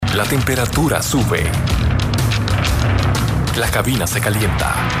La temperatura sube. La cabina se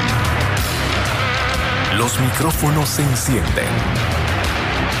calienta. Los micrófonos se encienden.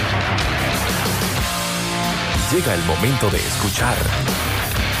 Llega el momento de escuchar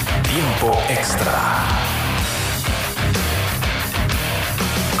Tiempo Extra.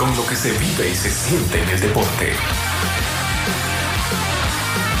 Con lo que se vive y se siente en el deporte.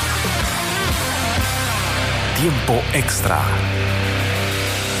 Tiempo Extra.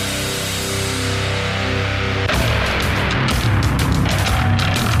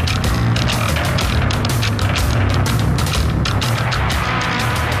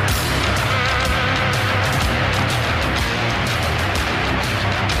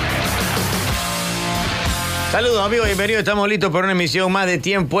 Saludos amigos, bienvenidos, estamos listos para una emisión más de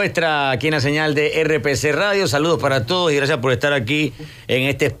Tiempo Extra aquí en la señal de RPC Radio. Saludos para todos y gracias por estar aquí en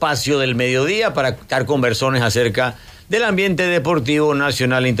este espacio del mediodía para estar conversones acerca del ambiente deportivo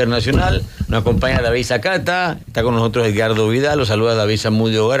nacional e internacional. Nos acompaña David Zacata, está con nosotros Edgardo Vidal, los saluda David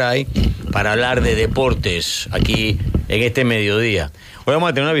Zamudio Garay para hablar de deportes aquí en este mediodía. Hoy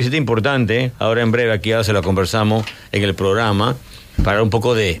vamos a tener una visita importante, ahora en breve aquí ahora se la conversamos en el programa, para hablar un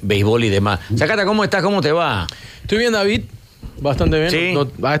poco de béisbol y demás. Zacata, ¿cómo estás? ¿Cómo te va? Estoy bien, David. Bastante bien. ¿Sí?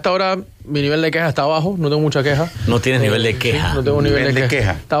 No, a esta hora mi nivel de queja está bajo. No tengo mucha queja. No tienes nivel de queja. Sí, no tengo nivel de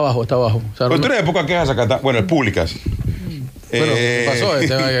queja. Está bajo. O sea, pero tú eres de poca queja, Zacata. Bueno, públicas. Bueno, ¿qué pasó?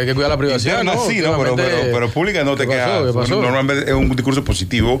 Hay que cuidar la privacidad, ¿no? Sí, no, pero públicas no te quejas. ¿Qué pasó? Normalmente es un discurso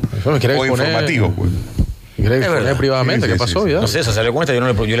positivo o informativo, pues. ¿Quieres exponer privadamente? Sí, ¿Qué pasó? sí. No sé, se salió cuenta, yo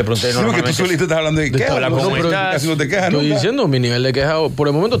le pregunté Sí, porque tú solito estás hablando de quejas. Hola, ¿cómo estás? Casi no te quejas, Estoy diciendo, mi nivel de queja por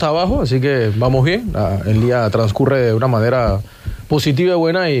el momento está bajo, así que vamos bien. El día transcurre de una manera positiva y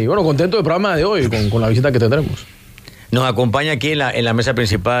buena y, bueno, contento del programa de hoy con la visita que tendremos. Nos acompaña aquí en la mesa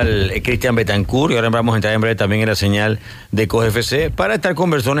principal Cristian Bethancourt y ahora vamos a entrar en breve también en la señal de COGFC para estar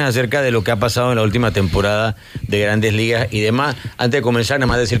conversones acerca de lo que ha pasado en la última temporada de Grandes Ligas y demás. Antes de comenzar, nada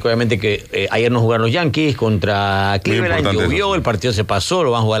más decir que obviamente que ayer nos jugaron los Yankees contra Cleveland, llovió, el partido se pasó,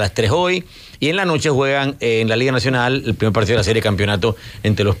 lo van a jugar a las 3 hoy. Y en la noche juegan en la Liga Nacional el primer partido de la serie de campeonato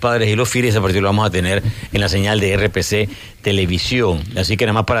entre los Padres y los Phillies. Ese partido lo vamos a tener en la señal de RPC Televisión. Así que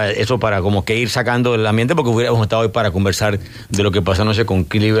nada más para eso, para como que ir sacando el ambiente, porque hubiéramos estado hoy para conversar de lo que pasó anoche con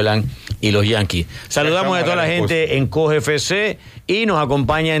Cleveland y los Yankees. Saludamos a toda la gente en COGFC y nos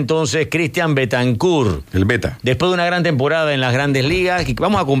acompaña entonces Cristian Bethancourt. El Beta. Después de una gran temporada en las Grandes Ligas, y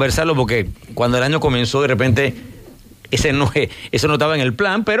vamos a conversarlo porque cuando el año comenzó de repente eso no estaba en el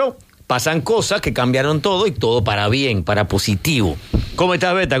plan, pero pasan cosas que cambiaron todo y todo para bien, para positivo. ¿Cómo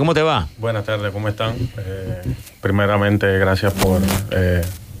estás, Beta? ¿Cómo te va? Buenas tardes, ¿cómo están? Primeramente, gracias por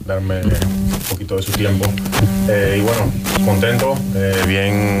darme un poquito de su tiempo. Y bueno, contento,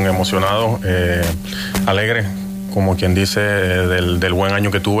 bien emocionado, alegre, como quien dice, del buen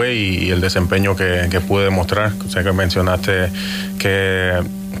año que tuve y el desempeño que pude demostrar. Sé que mencionaste que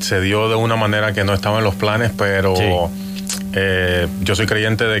se dio de una manera que no estaba en los planes, pero... Sí. Yo soy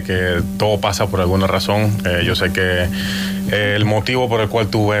creyente de que todo pasa por alguna razón. Yo sé que el motivo por el cual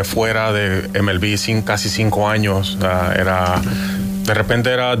tuve fuera de MLB casi 5 años de repente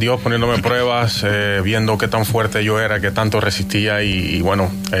era Dios poniéndome pruebas, viendo qué tan fuerte yo era, qué tanto resistía y bueno,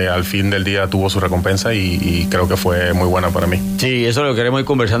 al fin del día tuvo su recompensa y creo que fue muy buena para mí. Sí, eso lo queremos ir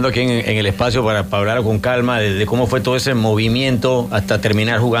conversando aquí en el espacio para hablar con calma de cómo fue todo ese movimiento hasta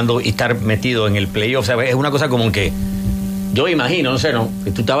terminar jugando y estar metido en el playoff. O sea, es una cosa como que yo imagino, no sé, ¿no?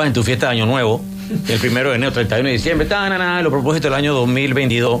 Que tú estabas en tu fiesta de Año Nuevo, el 1 de enero, 31 de diciembre, los propósitos del año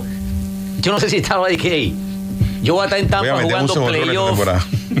 2022. Yo no sé si estaba de que yo voy a estar en Tampa jugando playoff,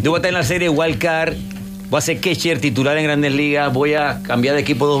 yo voy a estar en la serie Wild Card, voy a ser catcher titular en Grandes Ligas, voy a cambiar de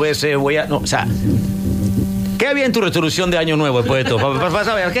equipo 2 veces, o sea, ¿qué había en tu resolución de Año Nuevo después de esto? Para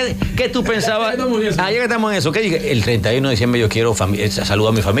saber, ¿qué tú pensabas? Ya que estamos en eso. ¿Qué dije? El 31 de diciembre yo quiero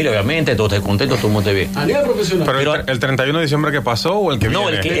saludar a mi familia, obviamente, todos estén contentos, todo el mundo esté bien. A nivel profesional. Pero el 31 de diciembre que pasó o el que viene? No,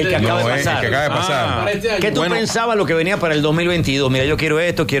 el que acaba de pasar. El que acaba de pasar. ¿Qué tú pensabas lo que venía para el 2022? Mira, yo quiero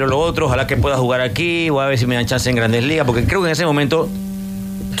esto, quiero lo otro, ojalá que pueda jugar aquí, voy a ver si me dan chance en Grandes Ligas, porque creo que en ese momento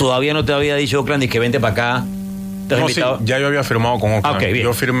todavía no te había dicho Oakland y que vente para acá. No, sí, ya yo había firmado con Oakland. Okay,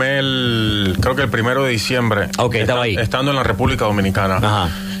 yo firmé creo que el 1 de diciembre. Estaba ahí. Estando en la República Dominicana. Ajá.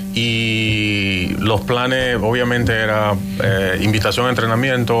 Y los planes, obviamente, era invitación a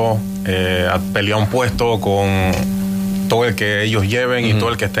entrenamiento, a pelear un puesto con todo el que ellos lleven y todo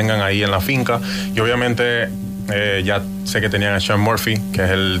el que tengan ahí en la finca. Y obviamente ya sé que tenían a Sean Murphy, que es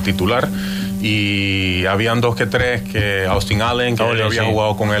el titular. y habían 2 que 3 que Austin Allen, que yo había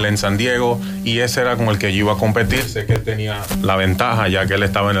jugado con él en San Diego, y ese era con el que yo iba a competir. Sé que él tenía la ventaja, ya que él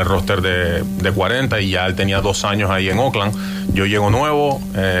estaba en el roster de 40 y ya él tenía 2 años ahí en Oakland. Yo llego nuevo,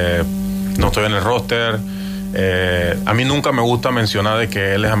 no estoy en el roster. A mí nunca me gusta mencionar de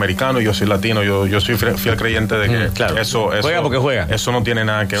que él es americano y yo soy latino. Yo soy fiel creyente de que eso juega porque juega. Eso no tiene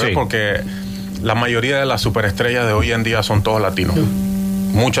nada que ver, porque la mayoría de las superestrellas de hoy en día son todos latinos.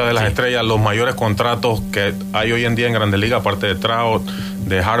 Muchas de las estrellas, los mayores contratos que hay hoy en día en Grandes Ligas, aparte de Trout,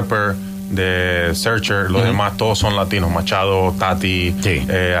 de Harper, de Searcher, los demás todos son latinos. Machado, Tati,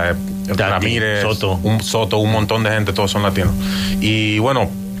 Ramírez, Soto, un montón de gente, todos son latinos. Y bueno,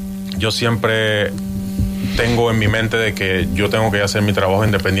 yo siempre tengo en mi mente de que yo tengo que hacer mi trabajo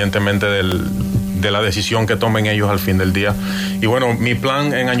independientemente de la decisión que tomen ellos al fin del día. Y bueno, mi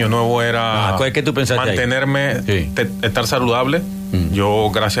plan en Año Nuevo era ¿qué tú pensaste mantenerme, estar saludable.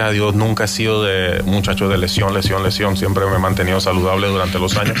 Yo, gracias a Dios, nunca he sido de muchacho de lesión. Siempre me he mantenido saludable durante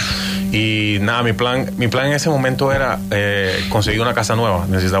los años. Y nada, mi plan en ese momento era conseguir una casa nueva.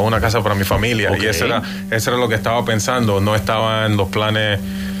 Necesitaba una casa para mi familia. Y ese era lo que estaba pensando. No estaba en los planes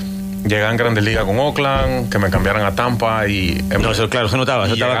llegar en Grandes Ligas con Oakland, que me cambiaran a Tampa y... No, eso claro, se notaba.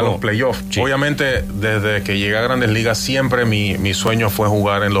 Eso estaba con los playoffs. Sí. Obviamente, desde que llegué a Grandes Ligas, siempre mi sueño fue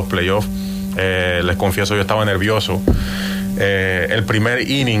jugar en los playoffs. Les confieso, yo estaba nervioso. El primer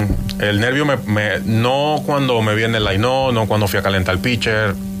inning, el nervio no cuando me vi en el line-up, no cuando fui a calentar el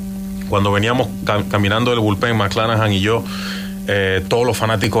pitcher, cuando veníamos caminando del bullpen, McClanahan y yo, todos los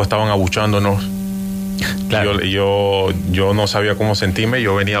fanáticos estaban abuchándonos. Claro. Yo no sabía cómo sentirme.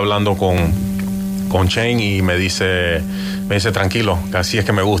 Yo venía hablando con Shane y me dice tranquilo, que así es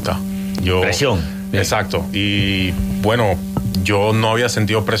que me gusta. Presión. Exacto. Y bueno, yo no había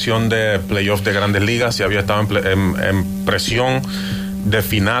sentido presión de playoff de Grandes Ligas, y había estado en presión de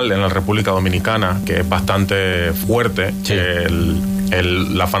final en la República Dominicana, que es bastante fuerte,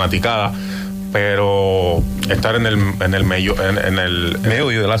 la fanaticada. Pero estar en el medio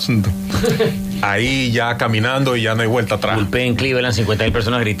del asunto, ahí ya caminando y ya no hay vuelta atrás. Bullpen, Cleveland, 50,000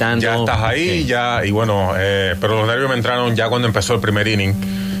 personas gritando. Ya estás ahí, ya, y bueno, pero los nervios me entraron ya cuando empezó el primer inning.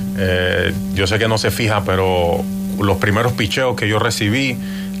 Yo sé que no se fija, pero los primeros picheos que yo recibí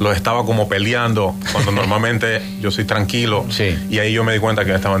los estaba como peleando, cuando normalmente yo soy tranquilo. Sí. Y ahí yo me di cuenta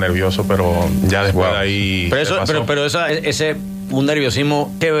que estaba nervioso, pero ya después de ahí... Pero ese un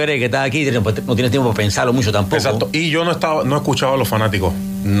nerviosismo chévere que estás aquí, no tienes tiempo para pensarlo mucho tampoco. Exacto. Y yo no escuchaba a los fanáticos.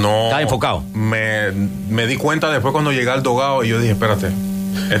 No. Estaba enfocado. Me di cuenta después cuando llegué al dogado y yo dije, espérate,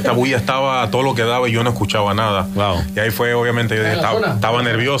 esta bulla estaba a todo lo que daba y yo no escuchaba nada. Wow. Y ahí fue, obviamente, yo dije, estaba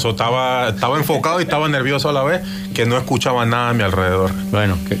nervioso, estaba enfocado y estaba nervioso a la vez, que no escuchaba nada a mi alrededor.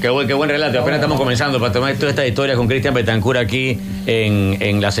 Bueno, qué buen relato. Apenas estamos comenzando para tomar toda esta historia con Cristian Bethancourt aquí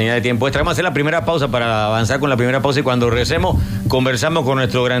en la señal de tiempo extra. Vamos a hacer la primera pausa para avanzar con la primera pausa, y cuando regresemos conversamos con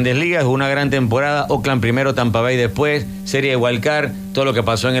nuestro Grandes Ligas. Una gran temporada, Oakland primero, Tampa Bay después, serie de wildcard, todo lo que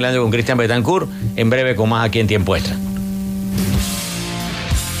pasó en el año con Cristian Bethancourt. En breve con más aquí en Tiempo Extra.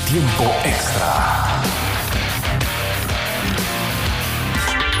 Tiempo extra.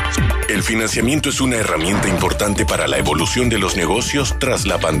 El financiamiento es una herramienta importante para la evolución de los negocios tras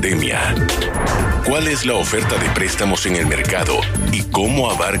la pandemia. ¿Cuál es la oferta de préstamos en el mercado y cómo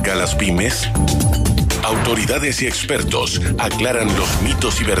abarca a las pymes? Autoridades y expertos aclaran los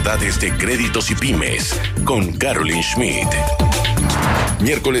mitos y verdades de créditos y pymes con Carolyn Schmidt.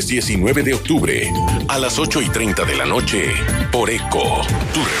 Miércoles 19 de octubre a las 8:30 de la noche por ECO,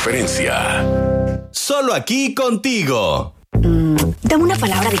 tu referencia. Solo aquí contigo. Dame una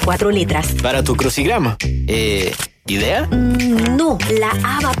palabra de 4 letras. Para tu crucigrama. ¿Idea? No, la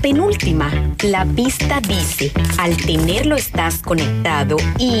A penúltima. La pista dice, al tenerlo estás conectado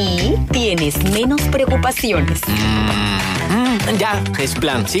y tienes menos preocupaciones. Ya, es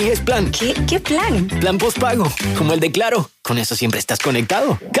plan. Sí, es plan. ¿Qué plan? Plan postpago, como el de Claro. Con eso siempre estás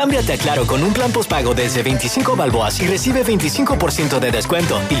conectado. Cámbiate a Claro con un plan postpago desde 25 balboas y recibe 25% de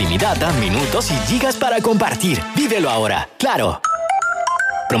descuento. Ilimitada, minutos y gigas para compartir. Vívelo ahora. Claro.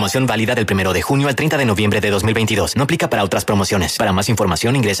 Promoción válida del 1 de junio al 30 de noviembre de 2022. No aplica para otras promociones. Para más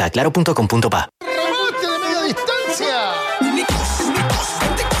información ingresa a claro.com.pa. ¡Rebote de media distancia! Únicos,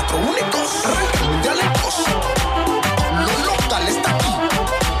 24 únicos. Arranca mundial Ecos. Lo local está aquí.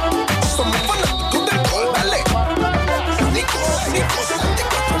 Somos fanáticos del gol, dale. Únicos, 24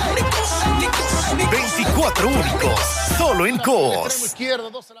 únicos. 24 únicos. Solo solo en COS.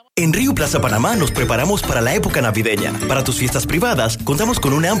 En Río Plaza Panamá nos preparamos para la época navideña. Para tus fiestas privadas, contamos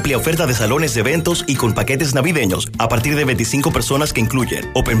con una amplia oferta de salones de eventos y con paquetes navideños a partir de 25 personas que incluyen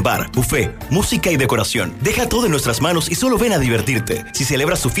open bar, buffet, música y decoración. Deja todo en nuestras manos y solo ven a divertirte. Si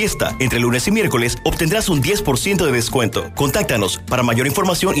celebras tu fiesta entre lunes y miércoles, obtendrás un 10% de descuento. Contáctanos para mayor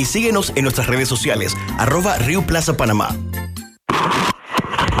información y síguenos en nuestras redes sociales, @Río Plaza Panamá.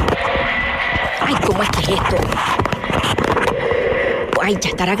 Ay, ¿cómo es que es esto? Ay, ya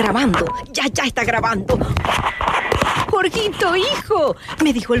estará grabando. Ya está grabando. Jorgito, hijo,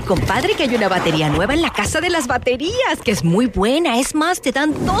 me dijo el compadre que hay una batería nueva en la casa de las baterías, que es muy buena. Es más, te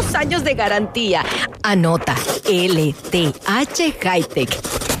dan 2 años de garantía. Anota, LTH Hightech.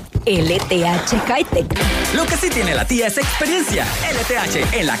 LTH Hightech. Lo que sí tiene la tía es experiencia.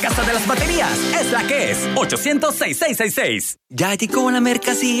 LTH en la casa de las baterías es la que es. 800-6666. Ya llegó la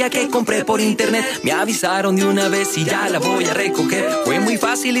mercancía que compré por internet. Me avisaron de una vez y ya la voy a recoger. Fue muy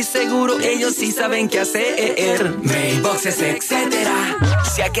fácil y seguro, ellos sí saben qué hacer. Mailboxes, etcétera.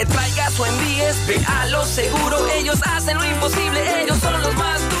 Sea que traigas o envíes, ve a lo seguro. Ellos hacen lo imposible, ellos son los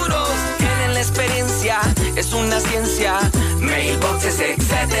más duros. Tienen la experiencia, es una ciencia. Mailboxes,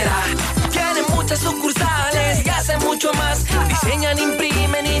 etcétera. Tienen muchas sucursales y hacen mucho más. Diseñan,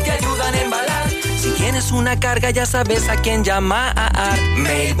 imprimen y te ayudan a embalar. Si tienes una carga ya sabes a quién llamar.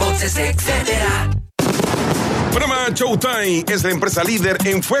 Mailboxes, etcétera. Panamá Showtime es la empresa líder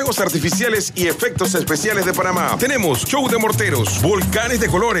en fuegos artificiales y efectos especiales de Panamá. Tenemos show de morteros, volcanes de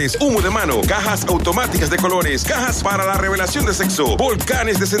colores, humo de mano, cajas automáticas de colores, cajas para la revelación de sexo,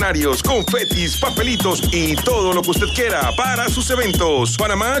 volcanes de escenarios, confetis, papelitos y todo lo que usted quiera para sus eventos.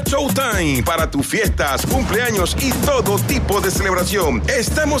 Panamá Showtime, para tus fiestas, cumpleaños y todo tipo de celebración.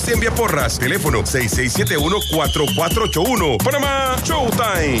 Estamos en Viaporras, teléfono 6671-4481. Panamá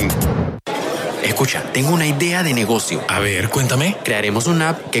Showtime. Escucha, tengo una idea de negocio. A ver, cuéntame. Crearemos una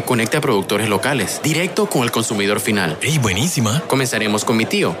app que conecte a productores locales, directo con el consumidor final. ¡Ey, buenísima! Comenzaremos con mi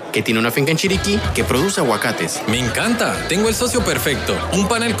tío, que tiene una finca en Chiriquí que produce aguacates. Me encanta. Tengo el socio perfecto. Un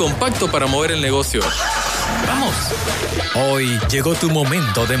panel compacto para mover el negocio. ¡Vamos! Hoy llegó tu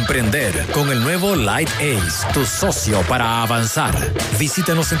momento de emprender con el nuevo Light Ace, tu socio para avanzar.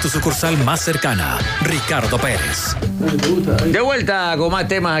 Visítanos en tu sucursal más cercana. Ricardo Pérez. De vuelta con más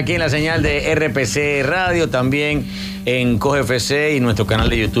temas aquí en la señal de RPC Radio, también en COGFC y nuestro canal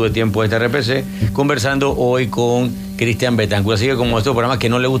de YouTube de Tiempo Extra RPC, conversando hoy con Cristian Bethancourt. Así que como estos programas que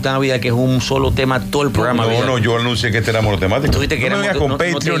no le gustan a vida, que es un solo tema todo el programa. No, yo anuncié que este era monotemático. Tú dijiste que no me vengas con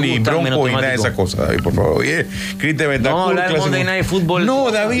Patreon ni Bronco y nada de esas cosas, David, por favor. Oye, Cristian Bethancourt. No, hablar del Monday Night Football. No,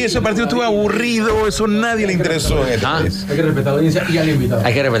 David, ese partido estuvo aburrido, eso nadie le interesó. Hay que respetar a la audiencia y al invitado.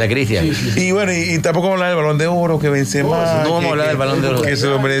 Hay que respetar a Cristian. Sí. Y bueno, y tampoco vamos a hablar del Balón de Oro, que vence más. No vamos a hablar del Balón de Oro. Que se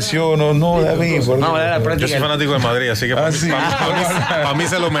lo mereció, no, David. Vamos a hablar de la práctica. Yo soy fanático de Madrid, así que para mí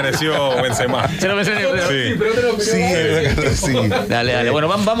se lo mereció Benzema. Se lo mereció. Sí. Dale. Bueno,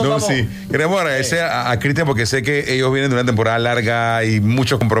 vamos. Sí. Queremos agradecer a Cristian porque sé que ellos vienen de una temporada larga y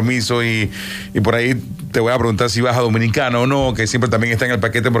muchos compromisos y por ahí te voy a preguntar si vas a Dominicana o no, que siempre también está en el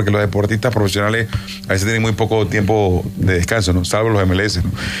paquete porque los deportistas profesionales a veces tienen muy poco tiempo de descanso, ¿no? Salvo los MLS,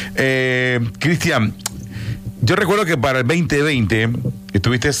 ¿no? Cristian, yo recuerdo que para el 2020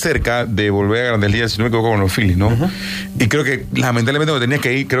 estuviste cerca de volver a Grandes Ligas, si no me equivoco, con los Phillies, ¿no? Uh-huh. Y creo que lamentablemente tenías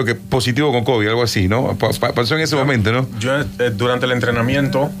que ir, creo que positivo con COVID, algo así, ¿no? Pasó en ese momento, ¿no? Yo durante el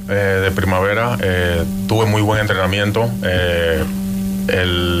entrenamiento de primavera tuve muy buen entrenamiento.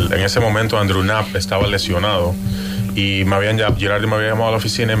 En ese momento Andrew Knapp estaba lesionado y Girardi me había llamado a la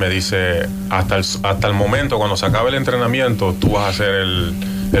oficina y me dice, hasta el momento, cuando se acabe el entrenamiento, tú vas a hacer el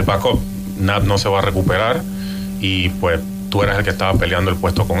backup. Knapp no se va a recuperar y pues tú eres el que estaba peleando el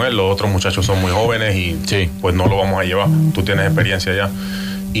puesto con él. Los otros muchachos son muy jóvenes y pues no lo vamos a llevar. Tú tienes experiencia ya.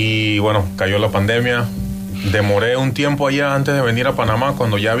 Y bueno, cayó la pandemia. Demoré un tiempo allá antes de venir a Panamá,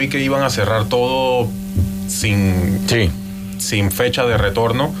 cuando ya vi que iban a cerrar todo sin fecha de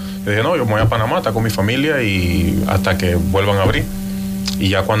retorno. Yo dije, no, yo me voy a Panamá, está con mi familia y hasta que vuelvan a abrir. Y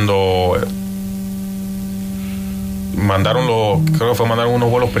ya cuando mandaron unos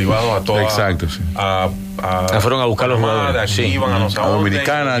vuelos privados a todas. Exacto, sí. Fueron a buscar los jugadores. De aquí iban a los a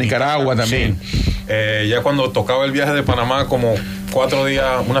Dominicana, a Nicaragua también. Sí. Ya cuando tocaba el viaje de Panamá, como 4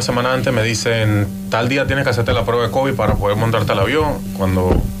 días, una semana antes, me dicen, tal día tienes que hacerte la prueba de COVID para poder montarte al avión.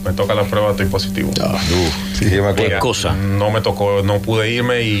 Cuando me toca la prueba estoy positivo. ¿Qué cosa? No me tocó, no pude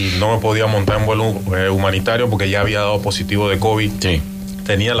irme y no me podía montar en vuelo humanitario porque ya había dado positivo de COVID. Sí.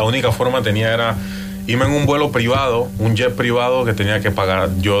 La única forma era irme en un vuelo privado, un jet privado que tenía que pagar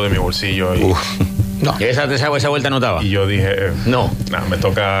yo de mi bolsillo. Y no. Esa vuelta no estaba. Y yo dije, no, me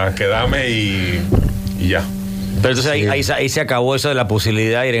toca quedarme y ya. Pero entonces ahí se acabó eso de la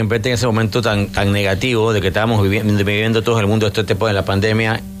posibilidad, y de repente en ese momento tan negativo de que estábamos viviendo todo el mundo este tiempo de la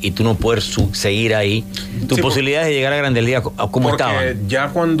pandemia, y tú no poder seguir ahí, tus posibilidades de llegar a Grandes Ligas, ¿cómo estaban? Porque ya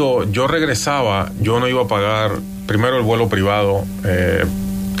cuando yo regresaba, yo no iba a pagar primero el vuelo privado,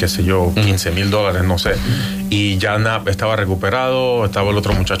 qué sé yo, $15,000, no sé. Y ya estaba recuperado, estaba el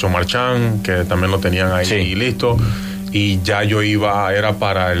otro muchacho Marchán, que también lo tenían ahí listo. Y ya yo iba, era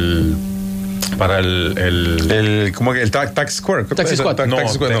para el ¿cómo que el tax squad? No,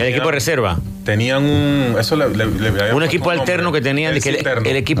 el equipo de reserva. Tenían un equipo alterno que tenían,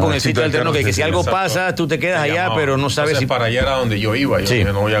 el equipo en el sitio alterno, que si algo pasa, tú te quedas allá, pero no sabes si... Para allá era donde yo iba.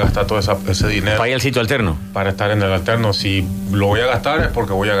 Yo no voy a gastar todo ese dinero. Para ir al sitio alterno. Para estar en el alterno. Si lo voy a gastar es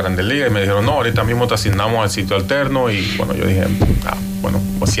porque voy a Grandes Ligas. Y me dijeron, no, ahorita mismo te asignamos al sitio alterno. Y bueno, yo dije,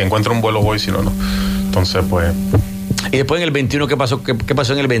 pues si encuentro un vuelo voy, si no, no. Entonces, pues... Y después en el 21, ¿qué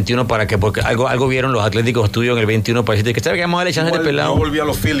pasó en el 21 para que? Porque algo vieron los Atléticos tuyos en el 21 para decirte que sabes que vamos a darle chance de pelado. Yo volví a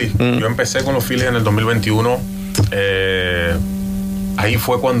los Phillies. Yo empecé con los Phillies en el 2021. Ahí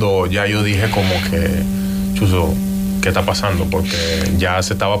fue cuando ya yo dije como que, Chuzo, ¿qué está pasando? Porque ya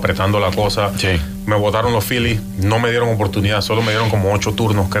se estaba apretando la cosa. Sí. Me votaron los Phillies, no me dieron oportunidad, solo me dieron como 8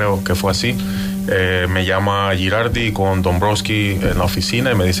 turnos, creo que fue así. Me llama Girardi con Dombrowski en la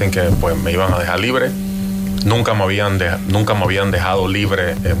oficina y me dicen que pues me iban a dejar libre. Nunca me habían dejado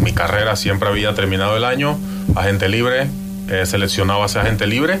libre en mi carrera. Siempre había terminado el año agente libre, seleccionaba a ese agente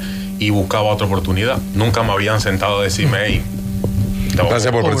libre y buscaba otra oportunidad. Nunca me habían sentado a decirme, hey,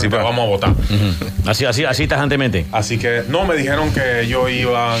 gracias por participar, vamos a votar. Así tajantemente. Así que no, me dijeron que ellos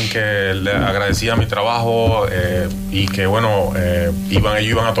que le agradecía mi trabajo, y que bueno, ellos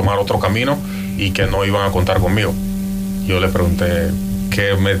iban a tomar otro camino y que no iban a contar conmigo. Yo le pregunté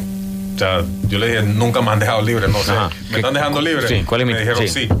yo le dije, nunca me han dejado libre, no sé. ¿Me están dejando libre? Sí, ¿cuál es me dijeron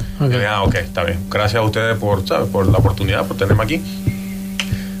sí. Yo dije, ok, está bien. Gracias a ustedes por la oportunidad, por tenerme aquí.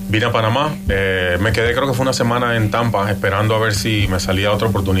 Vine a Panamá, me quedé, creo que fue una semana en Tampa, esperando a ver si me salía otra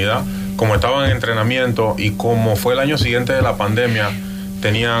oportunidad. Como estaba en entrenamiento y como fue el año siguiente de la pandemia,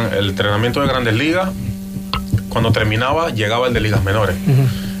 tenían el entrenamiento de Grandes Ligas. Cuando terminaba, llegaba el de Ligas Menores.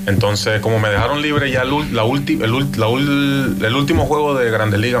 Entonces, como me dejaron libre ya el último juego de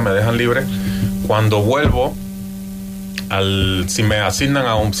Grandes Ligas me dejan libre, cuando vuelvo, si me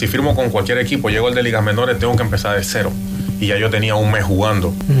asignan si firmo con cualquier equipo, llego al de Ligas Menores, tengo que empezar de cero. Y ya yo tenía un mes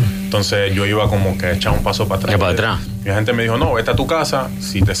jugando. Entonces yo iba como que echar un paso para atrás. Mi agente me dijo, no, vete a tu casa,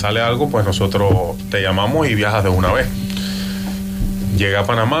 si te sale algo, pues nosotros te llamamos y viajas de una vez. Llegué a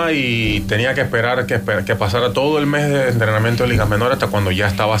Panamá y tenía que esperar que pasara todo el mes de entrenamiento de Ligas Menores hasta cuando ya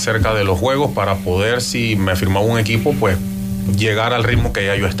estaba cerca de los juegos para poder, si me firmaba un equipo, pues llegar al ritmo que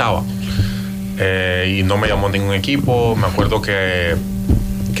ya yo estaba. Y no me llamó ningún equipo. Me acuerdo que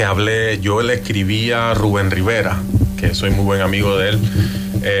yo le escribí a Rubén Rivera, que soy muy buen amigo de él,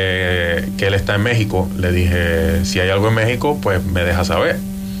 que él está en México. Le dije, si hay algo en México, pues me deja saber.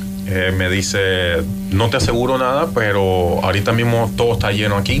 Me dice, no te aseguro nada, pero ahorita mismo todo está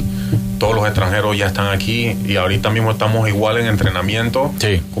lleno aquí, todos los extranjeros ya están aquí y ahorita mismo estamos igual en entrenamiento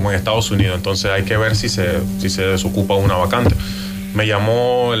como en Estados Unidos, entonces hay que ver si se desocupa una vacante. Me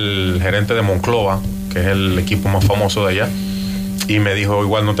llamó el gerente de Monclova, que es el equipo más famoso de allá, y me dijo,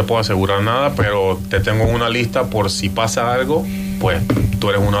 igual no te puedo asegurar nada, pero te tengo en una lista por si pasa algo, pues tú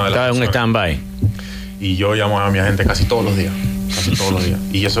eres una de las personas. Un stand-by. Y yo llamo a mi agente casi todos los días.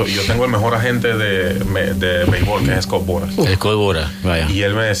 Y yo tengo el mejor agente de béisbol, que es Scott Boras. Scott Boras, vaya. Y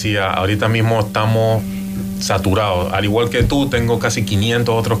él me decía, ahorita mismo estamos saturados. Al igual que tú, tengo casi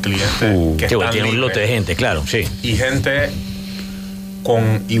 500 otros clientes que están tiene un lote de gente, claro, sí. Y gente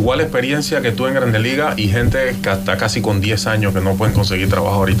con igual experiencia que tú en Grandes Ligas y gente que hasta casi con 10 años que no pueden conseguir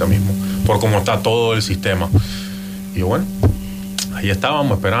trabajo ahorita mismo, por cómo está todo el sistema. Y bueno, ahí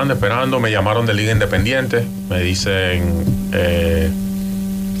estábamos esperando. Me llamaron de Liga Independiente. Me dicen,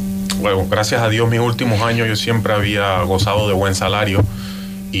 bueno, gracias a Dios, mis últimos años yo siempre había gozado de buen salario.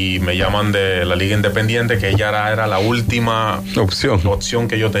 Y me llaman de la Liga Independiente, que ya era la última opción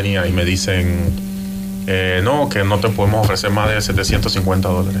que yo tenía. Y me dicen, no, que no te podemos ofrecer más de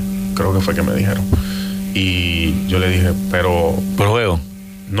 $750. Creo que fue que me dijeron. Y yo le dije, pero... ¿Por juego?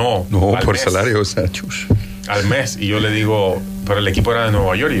 No, por mes. Salario, o sea, al mes. Y yo le digo, pero el equipo era de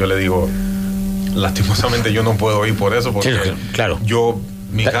Nueva York. Y yo le digo, lastimosamente yo no puedo ir por eso, porque sí, claro. Yo,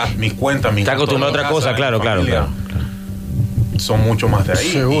 mis cuentas, mis... Está acostumbrado a otra cosa, claro. Son mucho más de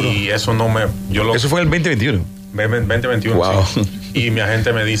ahí. Seguro. Y eso no me... Eso fue en el 2021. 2021, wow. Sí. Y mi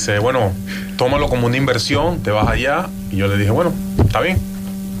agente me dice, bueno, tómalo como una inversión, te vas allá. Y yo le dije, bueno, está bien,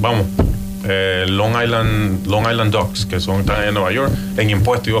 vamos. Long Island Docks, que están en Nueva York. En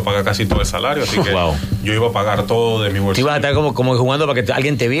impuestos iba a pagar casi todo el salario, así que yo iba a pagar todo de mi bolsillo. Ibas a estar como jugando para que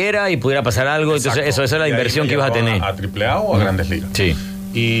alguien te viera y pudiera pasar algo. Exacto. Entonces esa es la inversión que ibas a tener. ¿A AAA o a Grandes Ligas? Sí.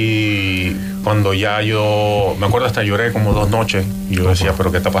 Y cuando ya yo, me acuerdo, hasta lloré como 2 noches. Y yo decía, ¿pero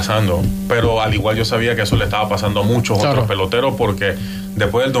qué está pasando? Pero al igual yo sabía que eso le estaba pasando a muchos otros peloteros, porque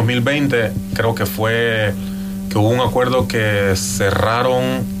después del 2020 creo que fue que hubo un acuerdo que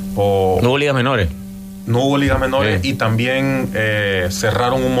cerraron no hubo ligas menores. No hubo ligas menores y también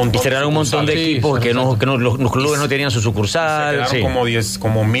cerraron un montón. Y cerraron un montón de equipos que los clubes no tenían su sucursal. Se quedaron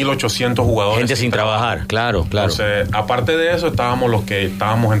como 1.800 jugadores. Gente sin trabajar, claro. Entonces, aparte de eso, estábamos los que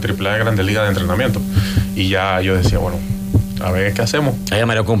estábamos en AAA de Grandes Ligas de entrenamiento. Y ya yo decía, bueno, a ver qué hacemos. Había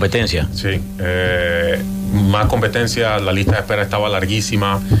mayor competencia. Sí. Más competencia, la lista de espera estaba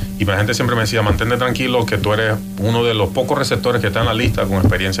larguísima. Y la gente siempre me decía, mantente tranquilo, que tú eres uno de los pocos receptores que está en la lista con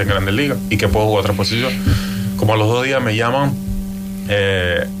experiencia en Grandes Ligas y que puedo jugar otra posición. Como a los 2 días me llaman,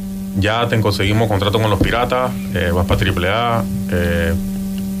 ya te conseguimos contrato con los Piratas, vas para AAA.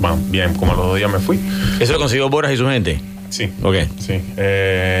 Bien, como a los 2 días me fui. ¿Eso lo consiguió Boras y su gente? Sí. Ok. Sí.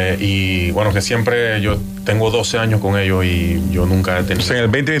 Y bueno, que siempre yo tengo 12 años con ellos y yo nunca he tenido. O sea, en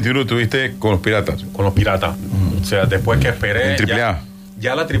el 2021 estuviste con los Piratas. Con los Piratas. O sea, después que esperé. En AAA.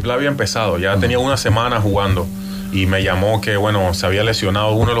 Ya la AAA había empezado, ya tenía una semana jugando y me llamó que, bueno, se había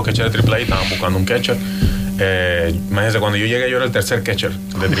lesionado uno de los catchers de AAA y estaban buscando un catcher. Imagínense, cuando yo llegué yo era el tercer catcher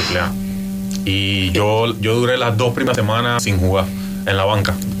de AAA y yo duré las 2 primeras semanas sin jugar en la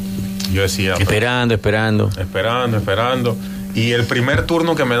banca. Yo decía... Esperando. Y el primer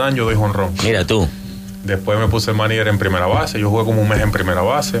turno que me dan yo doy jonrón. Mira tú. Después me puse el manager en primera base, yo jugué como un mes en primera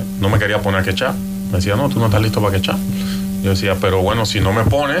base, no me quería poner a quechar. Me decía, no, tú no estás listo para quechar. Yo decía, pero bueno, si no me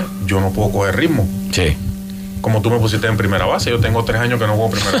pones, yo no puedo coger ritmo. Sí. Como tú me pusiste en primera base, yo tengo 3 años que no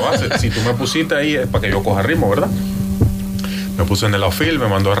juego primera base. Si tú me pusiste ahí es para que yo coja ritmo, ¿verdad? Me puse en el outfield, me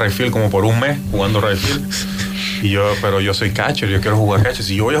mandó a right field como por un mes jugando right field. Pero yo soy catcher, yo quiero jugar catcher.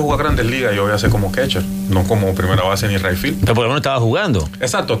 Si yo voy a jugar Grandes Ligas, yo voy a ser como catcher, no como primera base ni right field. Pero por lo menos estaba jugando.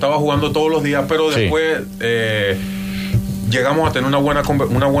 Exacto, estaba jugando todos los días, pero después llegamos a tener una buena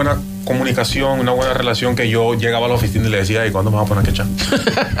comunicación, una buena relación, que yo llegaba a la oficina y le decía, ¿y cuándo me vas a poner a quechar?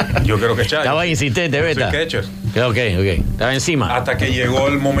 Yo quiero quechar. Estaba insistente, Beta. Soy catcher. Ok. Estaba encima. Hasta que llegó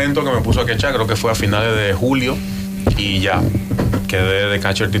el momento que me puso a quechar, creo que fue a finales de julio, y ya quedé de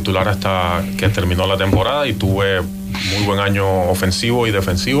catcher titular hasta que terminó la temporada y tuve muy buen año ofensivo y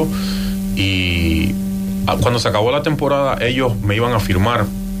defensivo. Y cuando se acabó la temporada, ellos me iban a firmar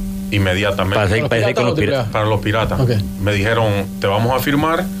inmediatamente. Para los Piratas. Okay. Me dijeron, te vamos a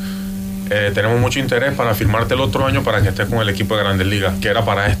firmar, tenemos mucho interés para firmarte el otro año para que estés con el equipo de Grandes Ligas, que era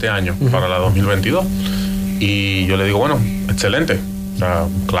para este año, para la 2022. Y yo le digo, bueno, excelente. O sea,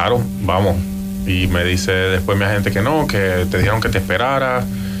 claro, vamos. Y me dice después mi agente que no, que te dijeron que te esperara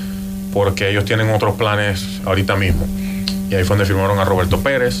porque ellos tienen otros planes ahorita mismo. Y ahí fue donde firmaron a Roberto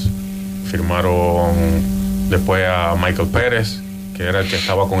Pérez, firmaron después a Michael Pérez, que era el que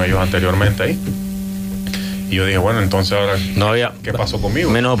estaba con ellos anteriormente ahí. Y yo dije, bueno, entonces ahora, no había, ¿qué pasó conmigo?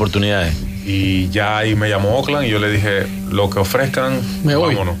 Menos oportunidades. Y ya ahí me llamó Oakland y yo le dije, lo que ofrezcan,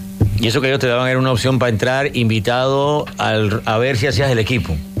 vámonos. Y eso que ellos te daban era una opción para entrar invitado a ver si hacías el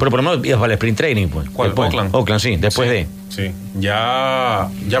equipo. Pero por lo menos ibas para el sprint training, pues. ¿Cuál? Después, Oakland, sí, después de. Sí. Ya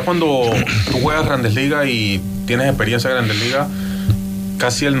cuando tú juegas Grandes Ligas y tienes experiencia en Grandes Ligas,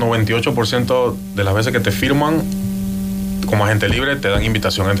 casi el 98% de las veces que te firman como agente libre te dan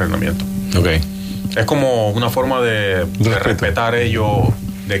invitación a entrenamiento. Ok. Es como una forma de respetar ellos,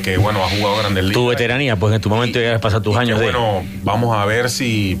 de que, bueno, has jugado Grandes Ligas. Tu veteranía, pues en tu momento ya has pasado tus años que, bueno, vamos a ver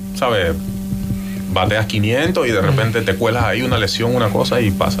si, ¿sabes? Bateas 500 y de repente te cuelas ahí una lesión, una cosa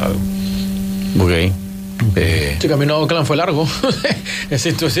y pasa algo. Ok. Sí, camino a Oakland fue largo.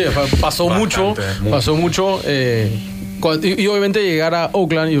 Sí, pasó mucho. Y obviamente llegar a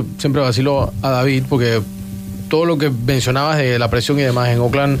Oakland, yo siempre vacilo a David porque todo lo que mencionabas de la presión y demás en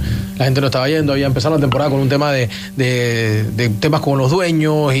Oakland, la gente no estaba yendo, había empezado la temporada con un tema de temas con los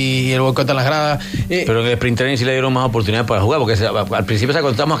dueños y el boicot en las gradas. Pero en el sprint training sí le dieron más oportunidades para jugar, porque al principio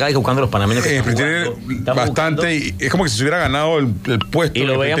cuando estábamos acá buscando los panameños que bastante, y es como que si se hubiera ganado el puesto. Y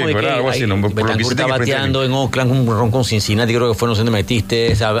lo veíamos de que Bethancourt estaba bateando en Oakland, un ron con Cincinnati, creo que fue, no sé dónde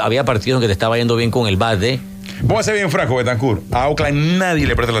metiste. O sea, había partidos en que te estaba yendo bien con el bate, Vamos a ser bien franco, Bethancourt. A Oakland nadie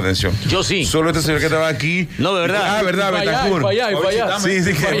le presta la atención. Yo sí. Solo este señor que estaba aquí. No, de verdad. Ah, verdad, Bethancourt. Sí,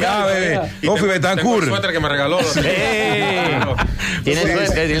 sí, que bebé. Ofi, Bethancourt. El suéter que me regaló. Tiene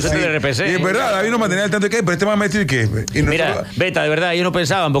suéter de RPC. Y es verdad, David nos mantenía al tanto de que, pero este más metido y que. Mira, Beta, de verdad, ellos no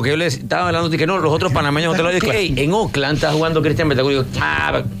pensaban, porque yo les estaba hablando de que no, los otros panameños te lo dije, hey, en Oakland está jugando Cristian Bethancourt. Y digo,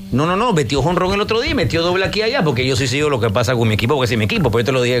 no, metió jonrón el otro día, metió doble aquí y allá, porque yo sí sigo lo que pasa con mi equipo, porque es mi equipo, porque yo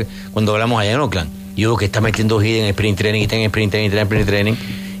te lo dije cuando hablamos allá en Oakland. Yo digo que está metiendo hit en sprint training, y está en sprint training,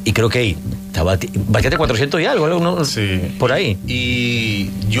 y creo que bateaste 400 y algo, ¿no? Sí. Por ahí. Y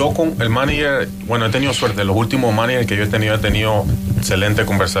yo con el manager, bueno, he tenido suerte. Los últimos managers que yo he tenido excelente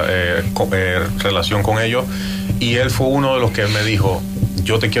relación con ellos. Y él fue uno de los que me dijo,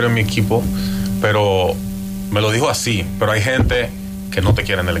 yo te quiero en mi equipo, pero me lo dijo así, pero hay gente que no te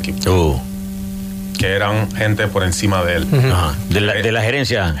quiere en el equipo. Que eran gente por encima de él. Ajá. ¿De la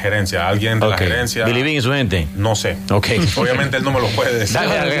gerencia? Alguien de la gerencia. ¿Billy Bean y su gente? No sé. Okay. Obviamente él no me lo puede decir.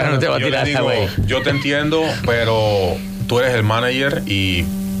 No te va a tirar, yo le digo, yo te entiendo, pero tú eres el manager y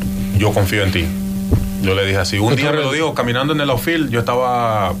yo confío en ti. Yo le dije así. Un día me lo dijo, caminando en el outfield, yo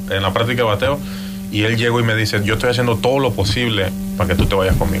estaba en la práctica de bateo, y él llegó y me dice, yo estoy haciendo todo lo posible para que tú te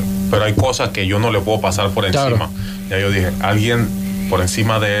vayas conmigo, pero hay cosas que yo no le puedo pasar por encima. Ya yo dije, alguien por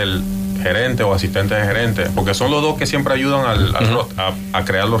encima de él, gerente o asistente de gerente, porque son los dos que siempre ayudan a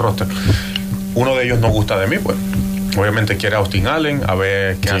crear los rosters. Uno de ellos no gusta de mí, pues obviamente quiere a Austin Allen, a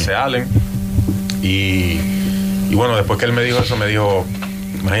ver qué hace Allen, y bueno, después que él me dijo eso, me dijo,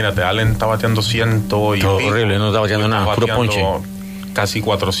 imagínate, Allen está bateando 100 y horrible, no está bateando nada, puro ponche. Casi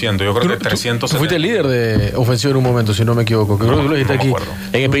 400, yo creo que 300. Tú fuiste el líder de ofensivo en un momento, si no me equivoco. Creo que tú lo dijiste aquí.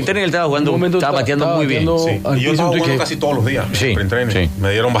 En el sprint training él estaba jugando, estaba bateando muy bien. Sí. Y yo estaba jugando casi todos los días. Sí, sprint training. Sí.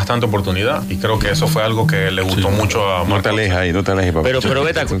 Me dieron bastante oportunidad y creo que eso fue algo que le gustó mucho a Marco. No te alejes, papá. Pero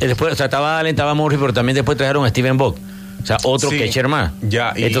Beta, después, o sea, estaba Allen, estaba Morris, pero también después trajeron a Steven Bock. O sea, otro catcher más.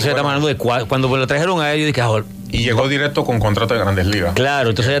 Ya, entonces ya estamos hablando de cuando lo trajeron a ellos, dije, y llegó directo con contrato de Grandes Ligas.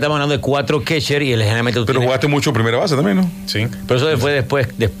 Claro, entonces ya estamos hablando de 4 catchers y él generalmente... Pero jugaste mucho primera base también, ¿no? Sí. Pero eso fue después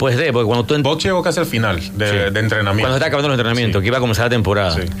de... Porque cuando tú... Bob llegó casi al final de entrenamiento. Cuando está acabando el entrenamiento, que iba a comenzar la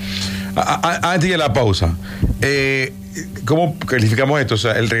temporada. Sí. Antes de la pausa, ¿cómo calificamos esto? O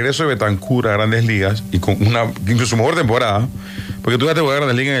sea, el regreso de Bethancourt a Grandes Ligas y con incluso su mejor temporada, porque tú dejaste jugar a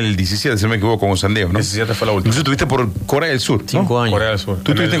Grandes Ligas en el 17, si no me equivoco, con San Diego, ¿no? 17 fue la última. Entonces estuviste por Corea del Sur, ¿no? 5 años. Corea del Sur.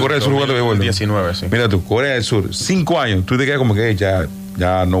 Tú estuviste en Corea del Sur jugando béisbol. 19, sí. Mira tú, Corea del Sur, 5 años. Tú te quedas como que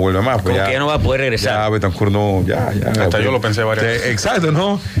ya no vuelve más. Pues como que ya no va a poder regresar. Ya Bethancourt no, Hasta yo lo pensé varias veces. Exacto,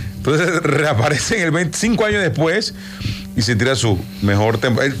 ¿no? Entonces reaparece en el 25 años después y se tira su mejor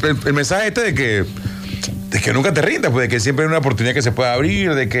temporada. El mensaje de que nunca te rindas, pues, de que siempre hay una oportunidad que se puede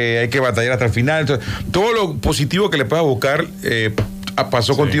abrir, de que hay que batallar hasta el final. Entonces, todo lo positivo que le puedas buscar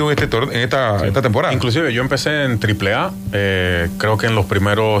pasó contigo en esta temporada. Inclusive yo empecé en AAA, creo que en los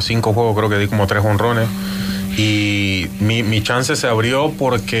primeros 5 juegos creo que di como 3 jonrones, y mi chance se abrió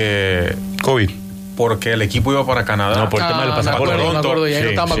porque el equipo iba para Canadá. No, por el tema del pasaporte. Me acuerdo, y ahí no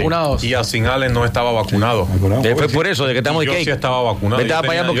estaban vacunados. Y Austin Allen no estaba vacunado. Después por eso, de que estamos de Yo sí estaba vacunado. Vete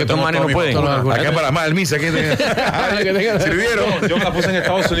para allá porque estos manes no pueden. Acá en Panamá, el MISA, ¿sirvieron? Yo me la puse en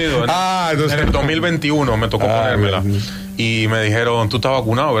Estados Unidos. Entonces, en el 2021 me tocó ponérmela. Y me dijeron, ¿tú estás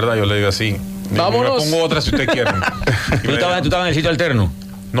vacunado, verdad? Yo le digo así. Vámonos. Me pongo otra si usted quiere. ¿Tú estabas en el sitio alterno?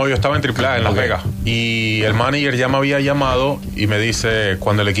 No, yo estaba en AAA en Las Vegas. Y el manager ya me había llamado y me dice,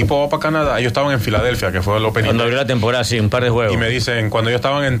 cuando el equipo va para Canadá, ellos estaban en Filadelfia, que fue el opening. Cuando abrió la temporada, sí, un par de juegos. Y me dicen, cuando ellos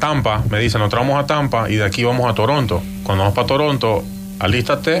estaban en Tampa, me dicen, nos traemos a Tampa y de aquí vamos a Toronto. Cuando vamos para Toronto,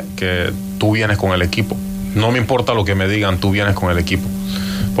 alístate que tú vienes con el equipo. No me importa lo que me digan, tú vienes con el equipo.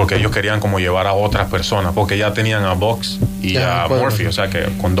 Porque ellos querían como llevar a otras personas, porque ya tenían a Box y a Murphy. O sea que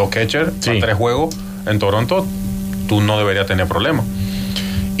con 2 catchers, a 3 juegos en Toronto, tú no deberías tener problema.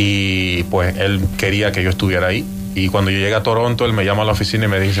 Y pues él quería que yo estuviera ahí. Y cuando yo llegué a Toronto, él me llama a la oficina y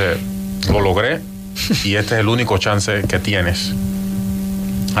me dice, lo logré y este es el único chance que tienes.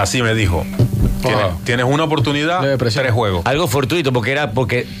 Así me dijo. Tienes una oportunidad, 3 juegos. Algo fortuito,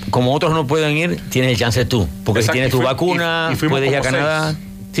 porque como otros no pueden ir, tienes el chance tú. Porque si tienes tu vacuna, puedes ir a Canadá. 6.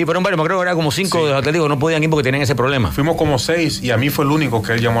 Sí, pero creo que era como 5 de los atléticos no podían ir porque tenían ese problema. Fuimos como 6 y a mí fue el único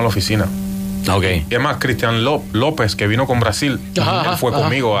que él llamó a la oficina. Okay. Y además, Cristian López, que vino con Brasil, él fue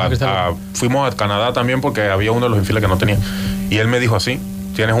conmigo. Fuimos a Canadá también porque había uno de los infiles que no tenía. Y él me dijo así,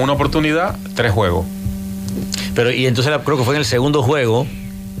 tienes una oportunidad, 3 juegos. Pero, y entonces creo que fue en el segundo juego,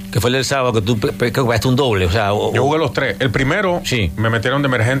 que fue el del sábado, que tú jugaste un doble. O sea, yo jugué los 3. El primero, me metieron de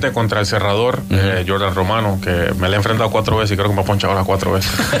emergente contra el cerrador, Jordan Romano, que me le he enfrentado 4 veces y creo que me ha ponchado las 4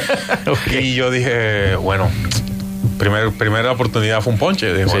 veces. Y yo dije, bueno, primera oportunidad fue un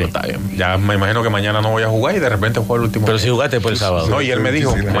ponche. Dije, bueno, está bien. Ya me imagino que mañana no voy a jugar y de repente juego el último. Pero si jugaste después el sábado. No, y él me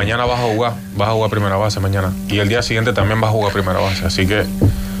dijo, mañana vas a jugar primera base mañana. Y el día siguiente también vas a jugar primera base. Así que...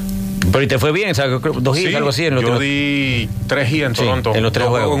 Pero ¿y te fue bien? ¿Sabes? 2 hits, algo así. Yo di 3 hits en Toronto. En los 3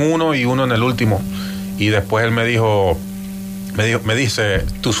 juegos. En uno y uno en el último. Y después él me dice,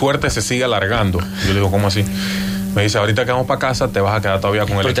 tu suerte se sigue alargando. Yo le digo, ¿cómo así? Me dice, ahorita que vamos para casa, te vas a quedar todavía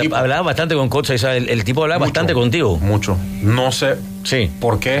con el equipo. Hablaba bastante con Coach, el tipo hablaba bastante contigo. Mucho. No sé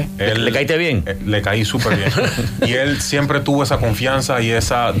por qué. ¿Le caíste bien? Le caí súper bien. Y él siempre tuvo esa confianza y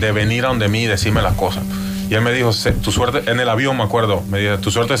esa de venir a donde mí y decirme las cosas. Y él me dijo, tu suerte, en el avión me acuerdo, me dice, tu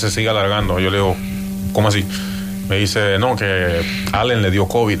suerte se sigue alargando. Yo le digo, ¿cómo así? Me dice, no, que Allen le dio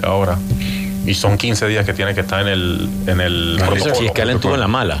COVID ahora. Y son 15 días que tiene que estar en el protocolo. Si es que Allen tuvo en la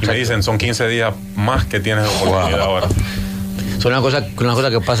mala. Y me dicen, son 15 días más que tienes de oportunidad ahora. Son unas cosas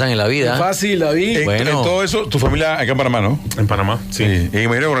que pasan en la vida. Es fácil, David. En todo eso, tu familia acá en Panamá, ¿no? En Panamá, sí. Y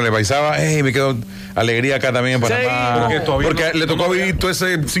imagino cuando le paisaba, me quedó alegría acá también en Panamá. Porque le tocó vivir todo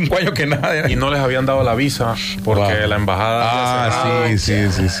ese 5 años que nada. Y no les habían dado la visa porque la embajada... sí.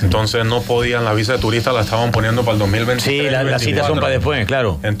 Entonces no podían, la visa de turista la estaban poniendo para el 2023. Sí, las citas son para después,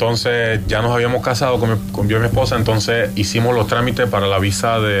 claro. Entonces ya nos habíamos casado con yo y mi esposa, entonces hicimos los trámites para la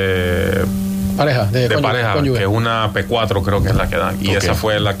visa de... Pareja, de pareja, cónyuge. que es una P4 creo que es la que dan. Y esa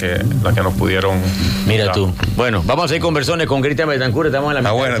fue la que nos pudieron... Mira tú. Bueno, vamos a ir conversaciones con Cristian Bethancourt. Estamos en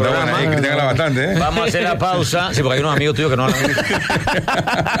la mitad del programa. Está buena. Cristian habla bastante, Vamos a hacer la pausa. Sí, porque hay unos amigos tuyos que no hablan.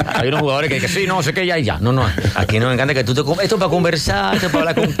 Hay unos jugadores que sí, no sé qué, ya. No. Aquí nos encanta que tú te... Esto es para conversar, esto es para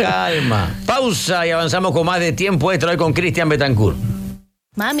hablar con calma. Pausa y avanzamos con más de tiempo extra hoy con Cristian Bethancourt.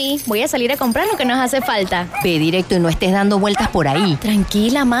 Mami, voy a salir a comprar lo que nos hace falta. Ve directo y no estés dando vueltas por ahí.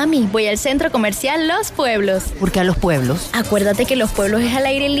 Tranquila, mami. Voy al centro comercial Los Pueblos. ¿Por qué a Los Pueblos? Acuérdate que Los Pueblos es al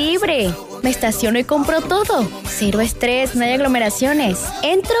aire libre. Me estaciono y compro todo. Cero estrés, no hay aglomeraciones.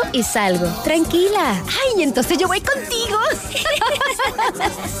 Entro y salgo. Tranquila. Ay, entonces yo voy contigo.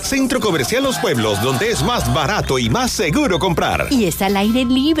 Centro Comercial Los Pueblos, donde es más barato y más seguro comprar. Y es al aire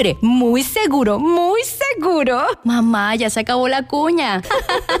libre. Muy seguro, muy seguro. Mamá, ya se acabó la cuña.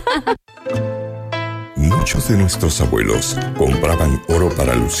 Muchos de nuestros abuelos compraban oro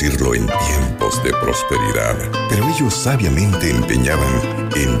para lucirlo en tiempos de prosperidad, pero ellos sabiamente empeñaban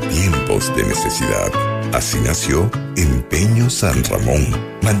en tiempos de necesidad. Así nació Empeño San Ramón,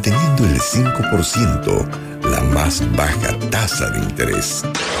 manteniendo el 5%, la más baja tasa de interés.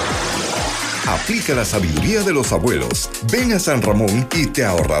 Aplica la sabiduría de los abuelos. Ven a San Ramón y te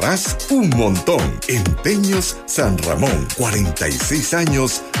ahorrarás un montón. Empeños San Ramón, 46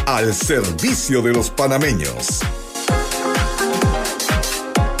 años al servicio de los panameños.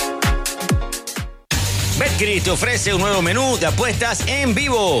 Betcris te ofrece un nuevo menú de apuestas en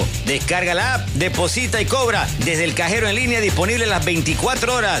vivo. Descarga la app, deposita y cobra desde el cajero en línea disponible las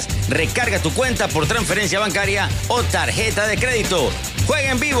 24 horas. Recarga tu cuenta por transferencia bancaria o tarjeta de crédito.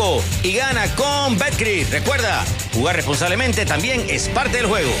 Juega en vivo y gana con Betcris. Recuerda, jugar responsablemente también es parte del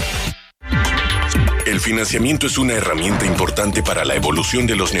juego. El financiamiento es una herramienta importante para la evolución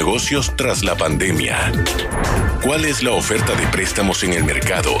de los negocios tras la pandemia. ¿Cuál es la oferta de préstamos en el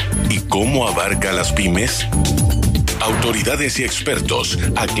mercado y cómo abarca a las pymes? Autoridades y expertos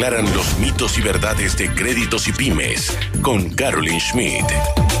aclaran los mitos y verdades de créditos y pymes con Caroline Schmidt.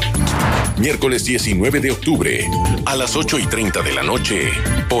 Miércoles 19 de octubre a las 8:30 de la noche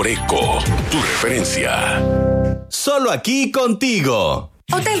por ECO, tu referencia. Solo aquí contigo.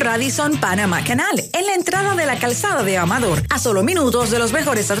 Hotel Radisson Panamá Canal, en la entrada de la calzada de Amador, a solo minutos de los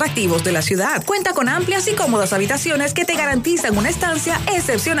mejores atractivos de la ciudad. Cuenta con amplias y cómodas habitaciones que te garantizan una estancia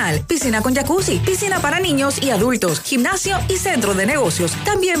excepcional. Piscina con jacuzzi, piscina para niños y adultos, gimnasio y centro de negocios.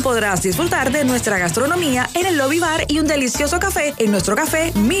 También podrás disfrutar de nuestra gastronomía en el lobby bar y un delicioso café en nuestro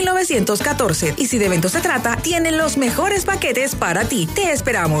café 1914. Y si de eventos se trata, tienen los mejores paquetes para ti. Te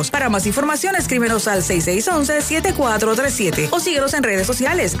esperamos. Para más información, escríbenos al 6611-7437 o síguenos en redes sociales.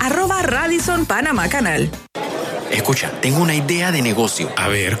 @Radisson Panamá Canal. Escucha, tengo una idea de negocio. A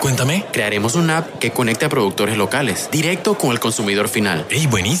ver, cuéntame. Crearemos una app que conecte a productores locales, directo con el consumidor final. ¡Ey,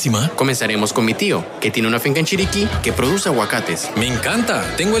 buenísima! Comenzaremos con mi tío, que tiene una finca en Chiriquí que produce aguacates. Me encanta.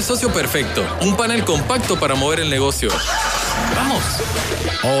 Tengo el socio perfecto. Un panel compacto para mover el negocio. ¡Vamos!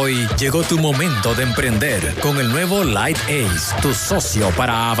 Hoy llegó tu momento de emprender con el nuevo Light Ace, tu socio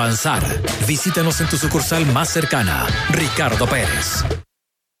para avanzar. Visítanos en tu sucursal más cercana. Ricardo Pérez.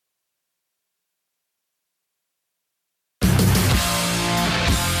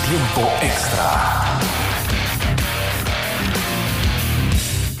 Tiempo extra.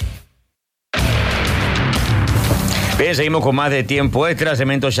 Bien, seguimos con más de tiempo extra.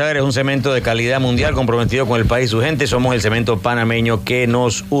 Cemento Llegar es un cemento de calidad mundial comprometido con el país y su gente. Somos el cemento panameño que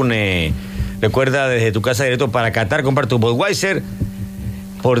nos une. Recuerda desde tu casa directo para Qatar, comprar tu Budweiser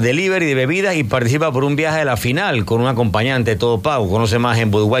por delivery de bebidas y participa por un viaje a la final con un acompañante todo pago. Conoce más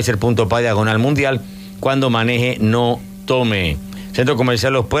en budweiser.pa/mundial. Cuando maneje, no tome. Centro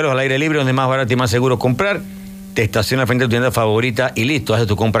Comercial Los Pueblos, al aire libre, donde es más barato y más seguro comprar. Te estaciona frente a tu tienda favorita y listo, haces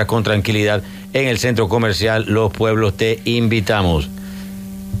tu compras con tranquilidad en el Centro Comercial Los Pueblos. Te invitamos.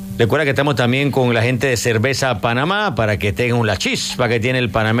 Recuerda que estamos también con la gente de Cerveza Panamá para que tengan la chispa que tiene el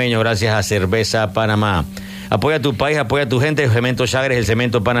panameño gracias a Cerveza Panamá. Apoya a tu país, apoya a tu gente. El cemento Llegar es el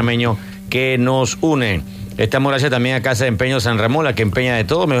cemento panameño que nos une. Estamos gracias también a Casa de Empeño San Ramón, la que empeña de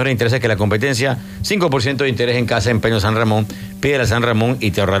todo, mejores intereses que la competencia. 5% de interés en Casa de Empeño San Ramón. Pídele a San Ramón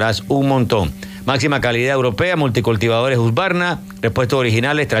y te ahorrarás un montón. Máxima calidad europea, multicultivadores Husqvarna, repuestos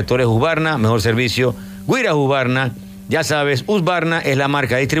originales, tractores Husqvarna, mejor servicio, Guira Husqvarna. Ya sabes, Husqvarna es la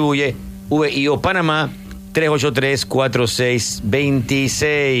marca, distribuye VIO Panamá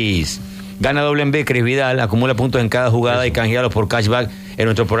 383-4626. Gana doble en Betcris Vidal, acumula puntos en cada jugada y canjealos por cashback en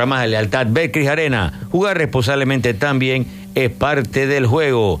nuestro programa de lealtad Betcris Arena. Jugar responsablemente también es parte del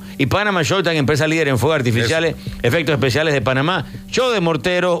juego. Y Panamá Showtime, empresa líder en fuegos artificiales, efectos especiales de Panamá, show de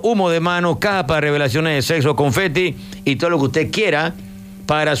mortero, humo de mano, caja para revelaciones de sexo, confeti y todo lo que usted quiera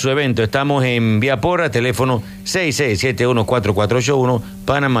para su evento. Estamos en Vía Porra, teléfono 66714481,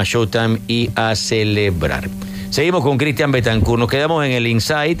 Panamá Showtime y a celebrar. Seguimos con Cristian Bethancourt. Nos quedamos en el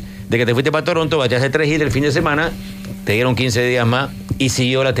insight de que te fuiste para Toronto, bateaste 3 hits el fin de semana, te dieron 15 días más y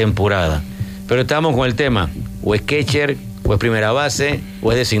siguió la temporada. Pero estábamos con el tema, o es catcher, o es primera base,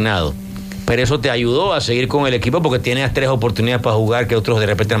 o es designado. Pero eso te ayudó a seguir con el equipo porque tienes 3 oportunidades para jugar que otros de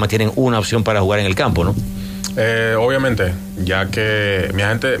repente nada más tienen una opción para jugar en el campo, ¿no? Obviamente, ya que mi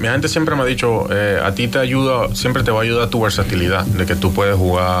gente siempre me ha dicho, a ti te ayuda, siempre te va a ayudar tu versatilidad, de que tú puedes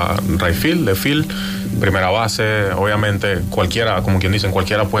jugar right field, left field, primera base, obviamente cualquiera, como quien dicen,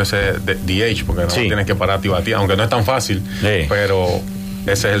 cualquiera puede ser DH, porque no tienes que pararte y batear, aunque no es tan fácil, pero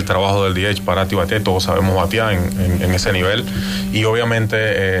ese es el trabajo del DH, pararte y batear, todos sabemos batear en ese nivel, y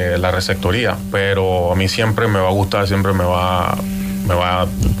obviamente la receptoría, pero a mí siempre me va a gustar, siempre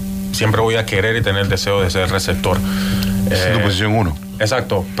voy a querer y tener el deseo de ser receptor. Es tu posición 1.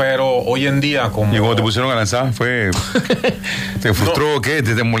 Exacto, pero hoy en día como... ¿Y cuando te pusieron a lanzar te frustró? No, ¿qué?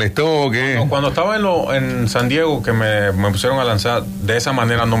 ¿Te molestó? ¿Qué? No, cuando estaba en San Diego que me pusieron a lanzar, de esa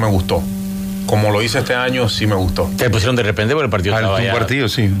manera no me gustó. Como lo hice este año, sí me gustó. ¿Te pusieron de repente por el partido? Un partido,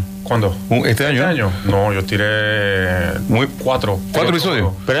 sí. ¿Cuándo? ¿Este año? No, yo tiré 4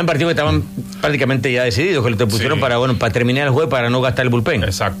 episodios. Pero eran partidos que estaban prácticamente ya decididos, que te pusieron para terminar el juego, para no gastar el bullpen.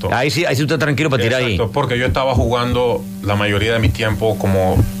 Exacto. Ahí sí tú estás tranquilo para tirar ahí. Exacto, porque yo estaba jugando la mayoría de mi tiempo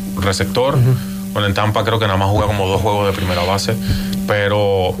como receptor. Bueno, en Tampa creo que nada más jugué como 2 juegos de primera base.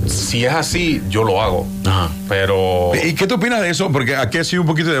 Pero si es así, yo lo hago. Ajá. Pero... ¿Y qué tú opinas de eso? Porque aquí ha sido un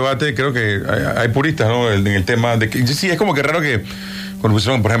poquito de debate, creo que hay puristas, ¿no? En el tema de que sí, es como que raro que cuando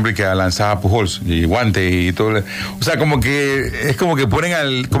pusieron, por ejemplo, que lanzaba Pujols y guante y todo. O sea, como que es como que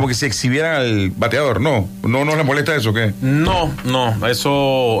ponen como que se exhibieran al bateador, ¿no? ¿No les molesta eso o qué? No,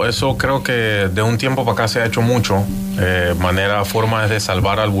 eso creo que de un tiempo para acá se ha hecho mucho. Formas de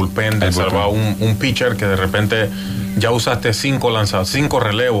salvar al bullpen, de salvar un pitcher que de repente ya usaste 5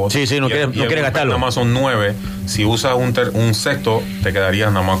 relevos. Sí, no quieres gastarlo. Nada más son 9. Si usas un sexto, te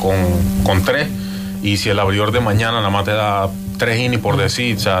quedarías nada más con 3. Y si el abridor de mañana nada más te da 3 innings por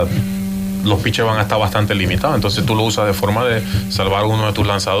decir, o sea, los pitchers van a estar bastante limitados. Entonces tú lo usas de forma de salvar uno de tus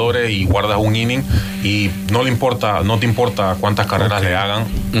lanzadores y guardas un inning y no te importa cuántas carreras le hagan.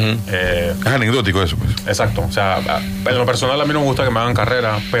 Es anecdótico eso, pues. Exacto. O sea, en lo personal a mí no me gusta que me hagan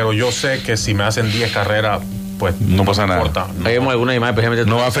carreras, pero yo sé que si me hacen 10 carreras, pues no pasa nada. Hay alguna imagen, precisamente,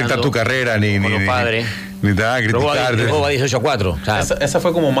 no va a afectar tu carrera ni los padres. Ni te va a criticar. Luego va 18-4. O sea, esa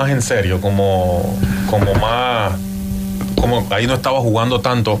fue como más en serio, como más... Como ahí no estaba jugando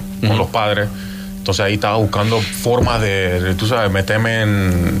tanto con los padres, entonces ahí estaba buscando formas de tú sabes, meterme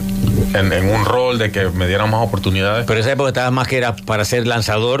en un rol de que me dieran más oportunidades. Pero esa época estaba más que era para ser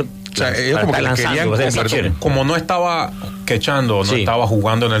lanzador. O sea, ellos como que querían, como no estaba quechando, no estaba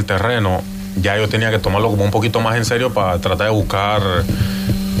jugando en el terreno, ya yo tenía que tomarlo como un poquito más en serio para tratar de buscar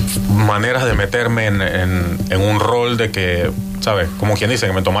maneras de meterme en un rol de que, ¿sabes? Como quien dice,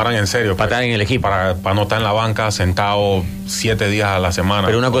 que me tomaran en serio. Para estar en el equipo. Para no estar en la banca sentado 7 días a la semana.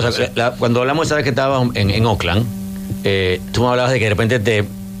 Pero una cosa, cuando hablamos, ¿sabes que estabas en Oakland? Tú me hablabas de que de repente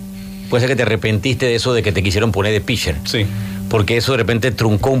puede ser que te arrepentiste de eso de que te quisieron poner de pitcher. Sí. Porque eso de repente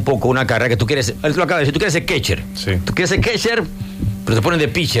truncó un poco una carrera que tú quieres. Él lo acaba de decir, tú quieres ser catcher. Sí. Tú quieres ser catcher, pero te ponen de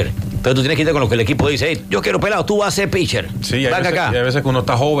pitcher. Pero tú tienes que irte con lo que el equipo dice, hey, yo quiero pelado, tú vas a ser pitcher. Sí, hay veces que uno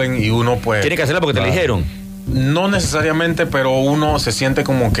está joven y uno pues... Tiene que hacerlo porque te eligieron. No necesariamente, pero uno se siente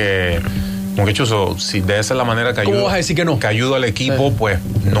como que chuzo, si de esa es la manera que ¿Cómo vas a decir que no? Que ayudo al equipo, pues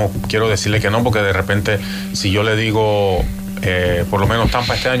no quiero decirle que no, porque de repente si yo le digo, por lo menos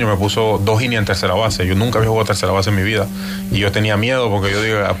Tampa este año me puso 2 innings en tercera base. Yo nunca había jugado tercera base en mi vida y yo tenía miedo porque yo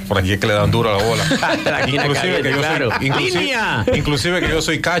digo, por aquí es que le dan duro a la bola. Inclusive que yo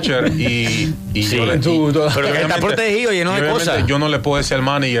soy catcher y sí, pero está protegido, lleno de cosas. Yo no le puedo decir al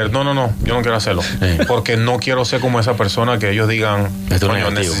manager, no, yo no quiero hacerlo, porque no quiero ser como esa persona que ellos digan,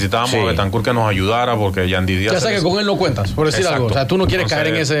 coño, necesitábamos a Bethancourt que nos ayudara porque Yandy Díaz... Ya sabes que con él no cuentas, por decir algo. O sea, tú no quieres caer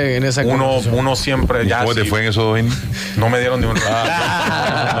en esa uno siempre... ¿Cómo te fue en esos 2 innings? No me dieron ni un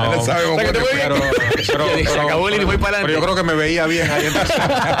rato. No sabemos cómo te fue. Pero yo creo que me veía bien ahí en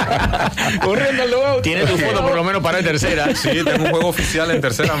tercera. Corriendo al lugar. Tienes tu foto por lo menos para en tercera. Sí, tengo un juego oficial en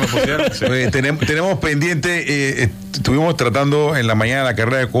tercera, me pusieron. Sí. Tenemos pendiente, estuvimos tratando en la mañana de la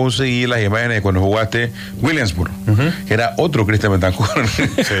carrera de conseguir las imágenes de cuando jugaste Williamsburg, que era otro Christian Bethancourt.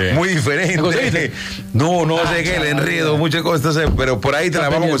 Muy diferente. No sé qué, el enredo, muchas cosas, pero por ahí te la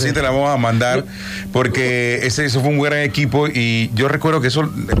vamos a conseguir, te la vamos a mandar, porque eso fue un gran equipo y yo recuerdo que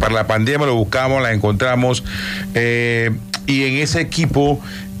eso para la pandemia lo buscamos, la encontramos, y en ese equipo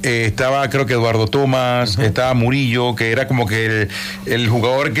estaba creo que Eduardo Tomás, estaba Murillo, que era como que el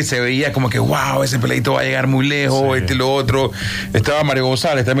jugador que se veía como que wow, ese peladito va a llegar muy lejos, y lo otro. Estaba Mario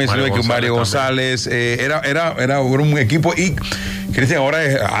González también, Mario González, era un equipo. Y Cristian ahora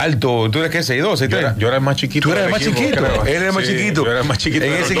es alto. ¿Tú eres qué? 6'2", yo era el más chiquito. Tú eres el más chiquito. Él era el más chiquito. Yo era el más chiquito.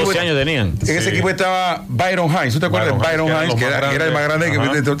 En ese 12 años tenían. En ese equipo estaba Byron Hines. ¿Tú te acuerdas de Byron Hines? Que era el más grande.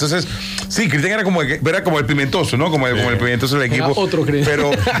 Entonces, sí, Cristian era como el pimentoso, ¿no? Como el pimentoso del equipo. Otro pero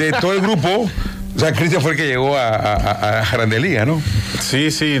de todo el grupo, o sea, Cristian fue el que llegó a Grandes Ligas, ¿no?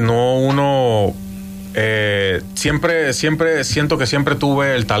 Sí, no, uno... siempre siento que siempre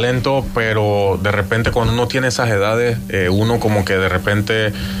tuve el talento, pero de repente cuando uno tiene esas edades, uno como que de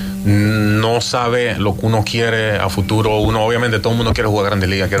repente no sabe lo que uno quiere a futuro. Uno, obviamente, todo el mundo quiere jugar a Grandes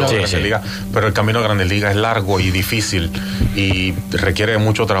Ligas, pero el camino a Grandes Ligas es largo y difícil y requiere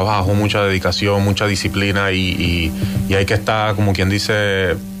mucho trabajo, mucha dedicación, mucha disciplina y hay que estar, como quien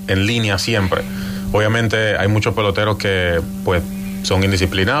dice, en línea siempre. Obviamente hay muchos peloteros que pues son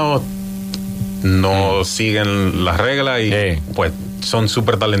indisciplinados, no siguen las reglas y pues son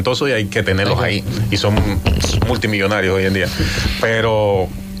súper talentosos y hay que tenerlos ahí y son multimillonarios hoy en día, pero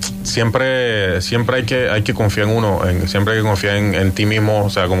siempre hay que confiar en uno, siempre hay que confiar en ti mismo. O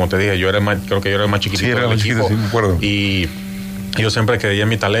sea, como te dije, creo que yo era el más chiquitito del equipo, sí, me acuerdo. Y yo siempre creía en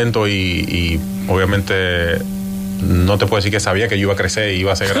mi talento y obviamente no te puedo decir que sabía que yo iba a crecer y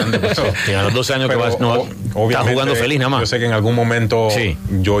iba a ser grande, pero a los 12 años que vas, no estás jugando feliz nada más. Yo sé que en algún momento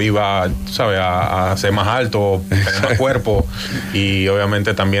yo iba, ¿sabes?, a ser más alto, tener más cuerpo y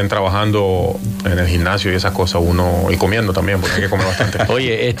obviamente también trabajando en el gimnasio y esas cosas, y comiendo también, porque hay que comer bastante.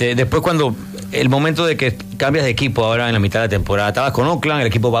 Oye, después cuando el momento de que cambias de equipo ahora en la mitad de la temporada, estabas con Oakland, el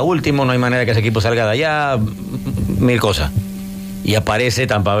equipo va último, no hay manera que ese equipo salga de allá, mil cosas, y aparece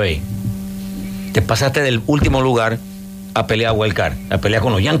Tampa Bay. Te pasaste del último lugar a pelear wild card, a pelear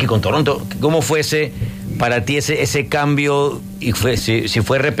con los Yankees, con Toronto. ¿Cómo fue para ti ese cambio? Y si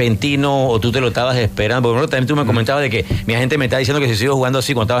fue repentino o tú te lo estabas esperando. Porque también tú me comentabas de que mi agente me está diciendo que si sigues jugando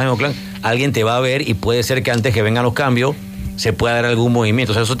así cuando estabas en Oakland, alguien te va a ver y puede ser que antes que vengan los cambios se pueda dar algún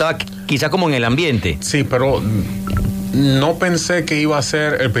movimiento. O sea, eso estaba quizás como en el ambiente. Sí, pero no pensé que iba a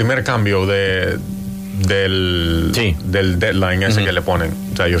ser el primer cambio del deadline ese que le ponen.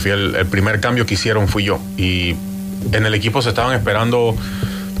 O sea, yo fui el primer cambio que hicieron fui yo. Y en el equipo se estaban esperando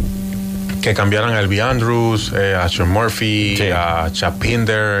que cambiaran a Elvie Andrews, a Sean Murphy, a Chap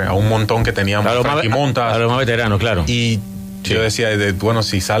Pinder, a un montón que teníamos, Frankie Montas. A los más veteranos, claro. Y yo decía, bueno,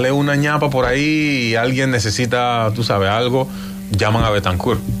 si sale una ñapa por ahí y alguien necesita, tú sabes, algo, llaman a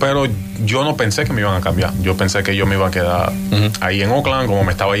Bethancourt. Pero yo no pensé que me iban a cambiar. Yo pensé que yo me iba a quedar ahí en Oakland, como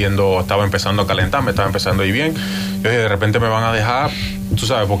me estaba empezando a calentar, me estaba empezando a ir bien. Yo dije, de repente me van a dejar, tú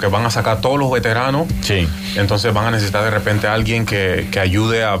sabes, porque van a sacar todos los veteranos. Sí. Entonces van a necesitar de repente a alguien que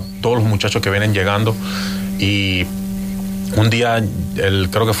ayude a todos los muchachos que vienen llegando. Y un día,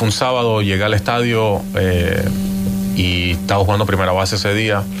 creo que fue un sábado, llegué al estadio y estaba jugando primera base ese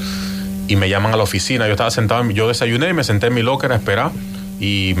día. Y me llaman a la oficina. Yo estaba sentado, yo desayuné y me senté en mi locker a esperar.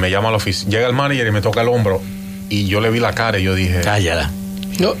 Y me llama a la oficina. Llega el manager y me toca el hombro. Y yo le vi la cara y yo dije... Cállala.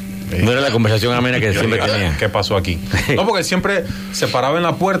 No era la conversación amena que siempre tenía. ¿Qué pasó aquí? No, porque él siempre se paraba en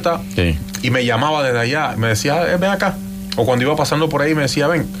la puerta y me llamaba desde allá. Me decía, ven acá. O cuando iba pasando por ahí me decía,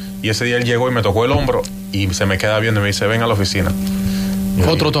 ven. Y ese día él llegó y me tocó el hombro y se me queda viendo y me dice, ven a la oficina.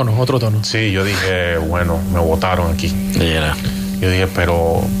 Otro tono. Sí, yo dije, bueno, me botaron aquí. Yeah. Yo dije,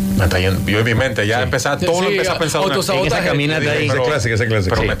 pero me está yendo. Yo en mi mente ya empecé a pensar en esa caminata ahí. Esa clase.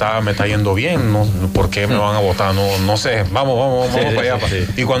 Pero me está yendo bien, ¿no? ¿Por qué me van a votar? No sé. Vamos para allá.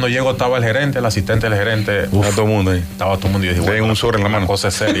 Y cuando llego estaba el gerente, el asistente del gerente. Estaba todo el mundo ahí. Estaba todo el mundo. Y yo dije, bueno, un sobre en la mano. Cosa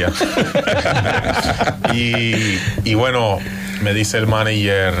seria. y bueno, me dice el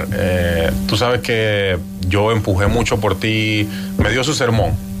manager, tú sabes que yo empujé mucho por ti. Me dio su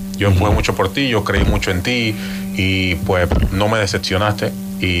sermón. Yo empujé mucho por ti, yo creí mucho en ti y pues no me decepcionaste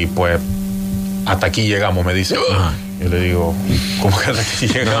y pues hasta aquí llegamos, me dice. Yo le digo, ¿cómo que hasta aquí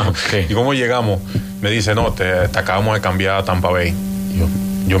llegamos? ¿Y cómo llegamos? Me dice, no, te acabamos de cambiar a Tampa Bay.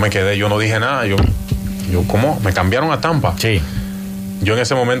 Yo me quedé, yo no dije nada. Yo, ¿cómo? ¿Me cambiaron a Tampa? Sí. Yo en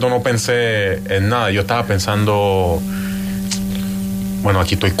ese momento no pensé en nada, yo estaba pensando... Bueno,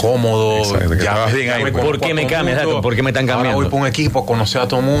 aquí estoy cómodo. Exacto, bien ¿Por qué me cambias? ¿Por qué me están cambiando? Ahora voy por un equipo a conocer a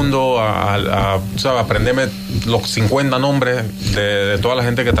todo el mundo, ¿sabes? Aprenderme los 50 nombres de toda la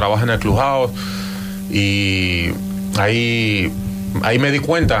gente que trabaja en el clubhouse. Y ahí me di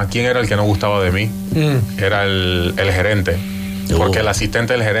cuenta quién era el que no gustaba de mí. Era el gerente. Porque el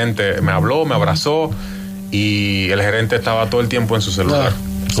asistente del gerente me habló, me abrazó y el gerente estaba todo el tiempo en su celular.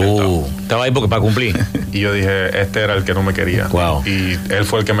 Estaba ahí porque para cumplir. Y yo dije, este era el que no me quería. Wow. Y él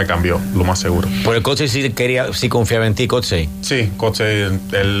fue el que me cambió, lo más seguro. Pero el coach sí confiaba en ti, coach. Sí, coach, él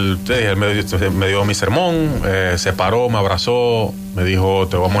me dio mi sermón, se paró, me abrazó, me dijo,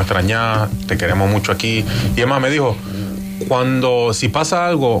 te vamos a extrañar, te queremos mucho aquí. Y además me dijo, si pasa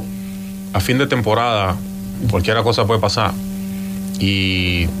algo a fin de temporada, cualquier cosa puede pasar,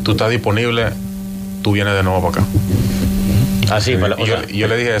 y tú estás disponible, tú vienes de nuevo para acá. Así, yo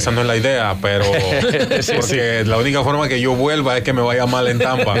le dije, esa no es la idea, pero porque la única forma que yo vuelva es que me vaya mal en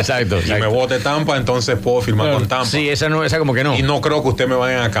Tampa. Exacto. Y me vote Tampa, entonces puedo firmar con Tampa. Sí, esa como que no. Y no creo que ustedes me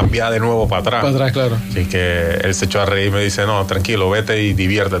vayan a cambiar de nuevo para atrás. Para atrás, claro. Así que él se echó a reír y me dice, no, tranquilo, vete y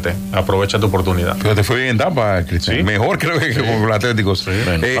diviértete. Aprovecha tu oportunidad. Pero te fue bien en Tampa, Cristian. ¿Sí? Mejor creo que con los Atléticos. Sí.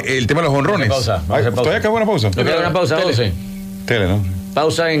 Bueno. El tema de los honrones. ¿Todavía acabó una pausa? ¿No queda una pausa? 12. Tele, ¿no?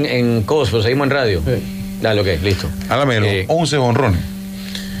 Pausa en Cospo, seguimos en radio. Sí. Dale, ok, listo. Háblame de los 11 honrones.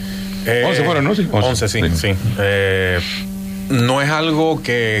 11 fueron, ¿no? Sí. 11, sí. No es algo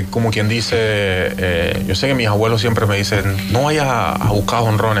que, como quien dice, yo sé que mis abuelos siempre me dicen, no vayas a buscar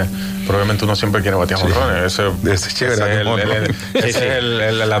honrones, pero obviamente uno siempre quiere batear honrones. Ese es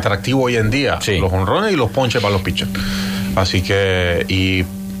el atractivo hoy en día. Sí. Los honrones y los ponches para los pitchers. Así que, y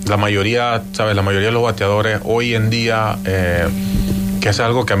la mayoría, ¿sabes? La mayoría de los bateadores hoy en día, que es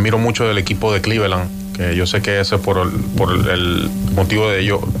algo que admiro mucho del equipo de Cleveland, que yo sé que ese es por el motivo de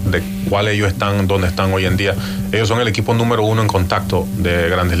ellos, de cuál ellos están, donde están hoy en día. Ellos son el equipo número 1 en contacto de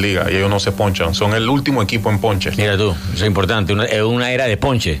Grandes Ligas y ellos no se ponchan. Son el último equipo en ponche. Mira tú, eso es importante, una era de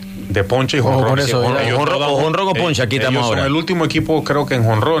ponche. De ponche y jonrones. Jonrón o ponche, aquí estamos ahora. Son el último equipo, creo que en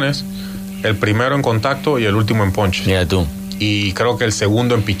jonrones, el primero en contacto y el último en ponche. Mira tú. Y creo que el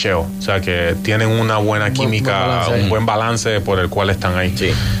segundo en picheo. O sea que tienen una buena química, un buen balance por el cual están ahí.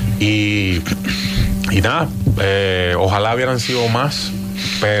 Sí. Y nada, ojalá hubieran sido más,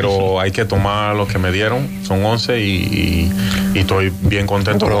 pero hay que tomar lo que me dieron. Son 11 y estoy bien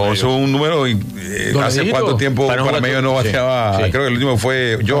contento. Pero eso es un número. ¿Hace cuánto tiempo Panameño no bateaba? Sí. Creo que el último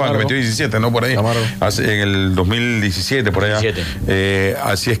fue Johan, que metió 17, ¿no? Por ahí. En el 2017, por allá. 17.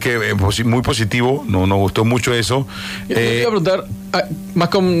 Así es que muy positivo. Nos gustó mucho eso. Yo te iba a preguntar, más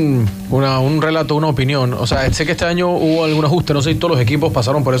con un relato, una opinión. O sea, sé que este año hubo algún ajuste. No sé si todos los equipos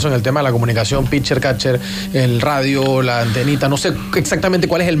pasaron por eso en el tema de la comunicación, pitcher, catcher, el radio, la antenita. No sé exactamente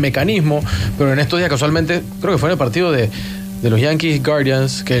cuál es el mecanismo, pero en estos días casualmente, creo que fue en el partido de los Yankees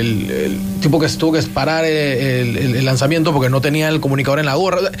Guardians, que el tipo que tuvo que parar el lanzamiento porque no tenía el comunicador en la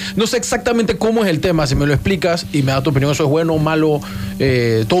gorra. No sé exactamente cómo es el tema, si me lo explicas y me da tu opinión, ¿eso es bueno o malo?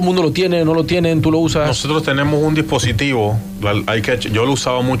 ¿Todo el mundo lo tiene, no lo tienen, tú lo usas? Nosotros tenemos un dispositivo, yo lo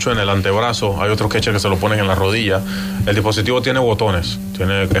usaba mucho en el antebrazo, hay otros catchers que se lo ponen en la rodilla. El dispositivo tiene botones,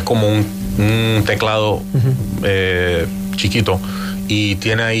 es como un teclado chiquito. Y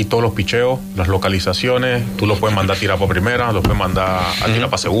tiene ahí todos los picheos, las localizaciones. Tú lo puedes mandar a tirar para primera, lo puedes mandar a tirar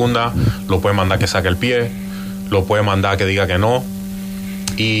para segunda, lo puedes mandar que saque el pie, lo puedes mandar que diga que no.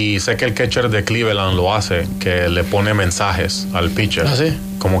 Y sé que el catcher de Cleveland lo hace, que le pone mensajes al pitcher. ¿Ah, sí?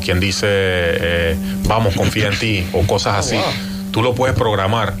 Como quien dice, vamos, confía en ti, o cosas así. Wow. Tú lo puedes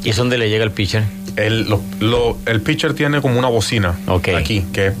programar. ¿Y es donde le llega el pitcher? El pitcher tiene como una bocina aquí,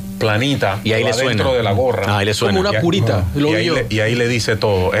 que es planita, y ahí le suena dentro de la gorra. Ahí le suena. Como una curita. Y ahí le dice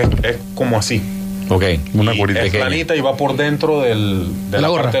todo. Es como así. Ok. Una curita es planita y va por dentro de la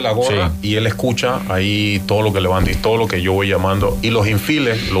parte de la gorra, y él escucha ahí todo lo que levanta y todo lo que yo voy llamando. Y los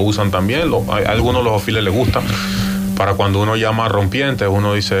infiles lo usan también, a algunos de los infiles les gustan. Para cuando uno llama rompiente,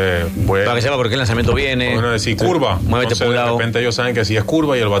 uno dice... Pues, para que sepa por qué el lanzamiento viene. Uno dice curva. Muévete por un lado. De repente ellos saben que si es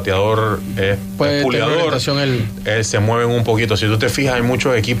curva y el bateador es puliador, se mueven un poquito. Si tú te fijas, hay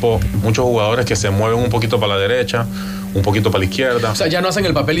muchos equipos, muchos jugadores que se mueven un poquito para la derecha, un poquito para la izquierda. O sea, ya no hacen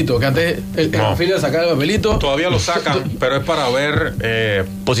el papelito, que antes el anfield sacar el papelito. Todavía lo sacan, pero es para ver...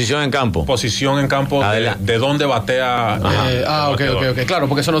 posición en campo. Posición en campo de dónde batea. Ok. Claro,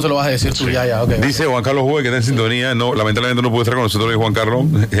 porque eso no se lo vas a decir tú ya. Okay. Dice Juan Carlos Juez, que está en sintonía. No, lamentablemente no pudo estar con nosotros hoy, Juan Carlos.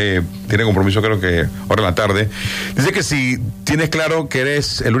 Tiene compromiso, creo que ahora en la tarde. Dice que si tienes claro que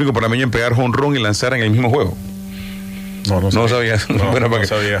eres el único panameño en pegar home run y lanzar en el mismo juego. No sabía. Bueno, para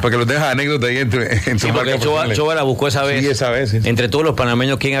que lo dejas anécdota ahí en tu porque Choba la buscó esa vez. Sí, esa vez. Sí. Entre todos los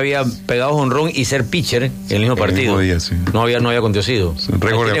panameños, ¿quién había pegado jonrón y ser pitcher en el mismo partido? Mismo día, sí. No había acontecido.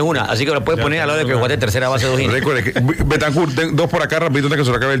 Tienes una, así que la puedes poner a la hora de que jugaste tercera base 2 innings. Recuerde que Bethancourt, 2 por acá, rapidito, antes que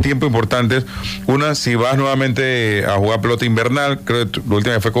se le acabe el tiempo, importantes. Una, si vas nuevamente a jugar pelota invernal, creo que la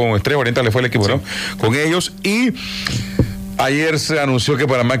última vez fue con Estrella Oriental, le fue el equipo, sí, ¿no? Con ellos. Y ayer se anunció que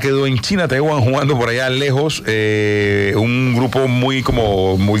Panamá quedó en China, Taiwán, jugando por allá lejos, un grupo muy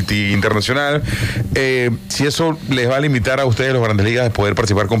como multi-internacional. Si eso les va a limitar a ustedes, los Grandes Ligas, de poder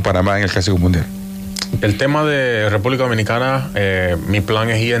participar con Panamá en el Clásico Mundial. El tema de República Dominicana, mi plan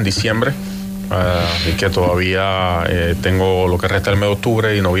es ir en diciembre, y que todavía tengo lo que resta del mes de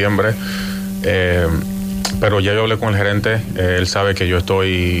octubre y noviembre, pero ya yo hablé con el gerente, él sabe que yo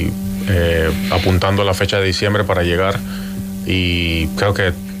estoy apuntando a la fecha de diciembre para llegar, y creo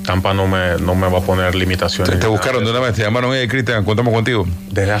que Tampa no me va a poner limitaciones. Te buscaron de una vez, te llamaron, Cristian, contamos contigo.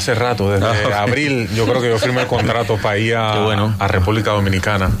 Desde hace rato, desde abril, yo creo que yo firmé el contrato para ir a República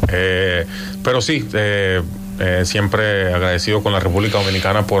Dominicana. Pero sí, siempre agradecido con la República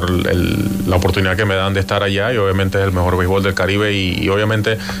Dominicana por la oportunidad que me dan de estar allá, y obviamente es el mejor béisbol del Caribe, y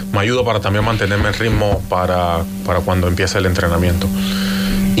obviamente me ayuda para también mantenerme en ritmo para cuando empiece el entrenamiento.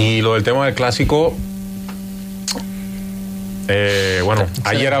 Y lo del tema del clásico,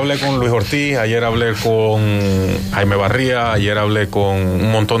 ayer hablé con Luis Ortiz, ayer hablé con Jaime Barría, ayer hablé con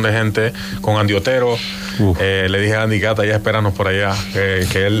un montón de gente, con Andy Otero. Le dije a Andy Gata, ya espéranos por allá,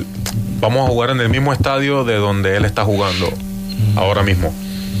 que él, vamos a jugar en el mismo estadio de donde él está jugando ahora mismo.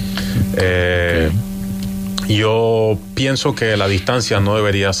 Yo pienso que la distancia no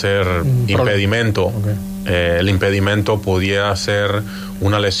debería ser impedimento. El impedimento podía ser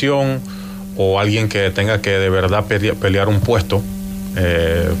una lesión o alguien que tenga que de verdad pelear un puesto.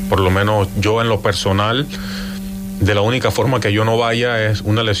 Por lo menos yo en lo personal, de la única forma que yo no vaya es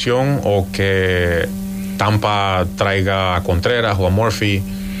una lesión, o que Tampa traiga a Contreras o a Murphy,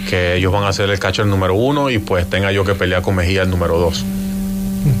 que ellos van a ser el catcher número 1, y pues tenga yo que pelear con Mejía el número 2.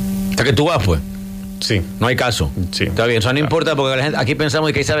 ¿Hasta que tú vas, pues? Sí. No hay caso. Sí. Está bien, eso no importa, porque la gente, aquí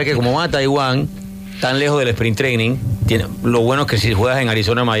pensamos que ahí sabe que como va a Taiwán, tan lejos del sprint training, lo bueno es que si juegas en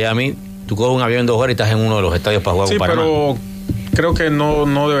Arizona, Miami, tú coges un avión en 2 horas y estás en uno de los estadios para jugar con Panamá. Pero creo que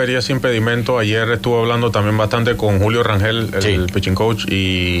no debería ser impedimento. Ayer estuve hablando también bastante con Julio Rangel, el pitching coach,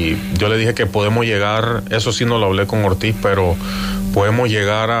 y yo le dije que podemos llegar, eso sí no lo hablé con Ortiz, pero podemos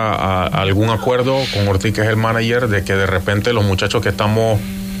llegar a algún acuerdo con Ortiz, que es el manager, de que de repente los muchachos que estamos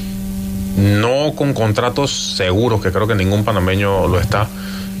no con contratos seguros, que creo que ningún panameño lo está,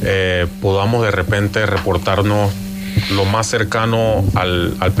 podamos de repente reportarnos lo más cercano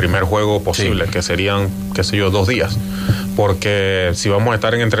al primer juego posible, que serían, qué sé yo, 2 días. Porque si vamos a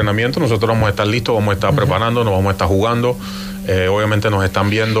estar en entrenamiento, nosotros vamos a estar listos, vamos a estar preparándonos, vamos a estar jugando. Obviamente nos están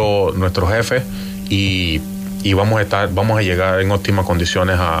viendo nuestros jefes, y vamos a llegar en óptimas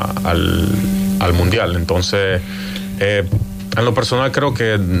condiciones al Mundial. Entonces, en lo personal creo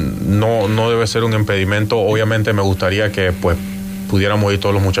que no debe ser un impedimento. Obviamente me gustaría que pues pudiéramos ir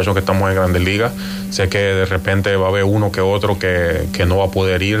todos los muchachos que estamos en Grandes Ligas. Sé que de repente va a haber uno que otro que no va a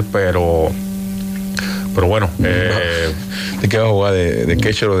poder ir, pero bueno. ¿De qué vas a jugar? ¿De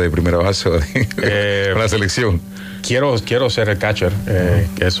catcher o de primera base o con la selección? Quiero ser el catcher,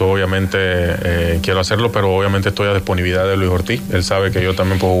 eso obviamente quiero hacerlo, pero obviamente estoy a disponibilidad de Luis Ortiz. Él sabe que yo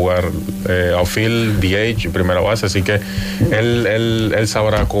también puedo jugar outfield, DH y primera base, así que él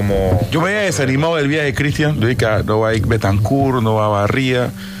sabrá cómo. Yo me había desanimado del viaje de Cristian, le dije que no va a ir Bethancourt, no va a Barría,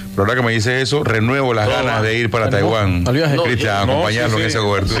 pero ahora que me dice eso, renuevo las ganas de ir para Taiwán. Cristian, acompañarlo en esa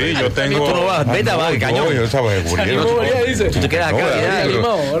cobertura. Sí, yo tengo. Tú no vas, vete a bajar, cañón. Yo estaba Tú te quedas acá.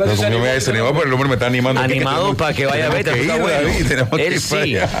 Yo me había desanimado, pero el hombre me está animando. Animado para que vaya a Beta. Él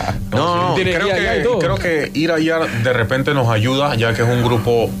sí. No, creo que ir allá de repente nos ayuda, ya que es un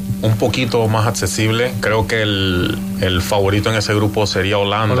grupo un poquito más accesible. Creo que el favorito en ese grupo sería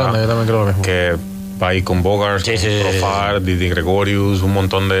Holanda. Yo también creo lo mismo. Que va ahí con Bogart, con Profar, Didi Gregorius, un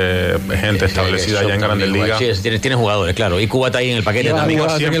montón de gente establecida ya en Grandes Ligas. Sí, tiene jugadores, claro. Y Cuba está ahí en el paquete también.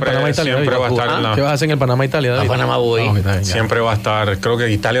 Cuba siempre va a estar en la... ¿Qué vas a hacer en el Panamá-Italia, David? A Panamá voy. Siempre va a estar... Creo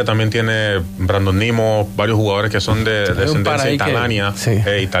que Italia también tiene Brandon Nimo, varios jugadores que son de descendencia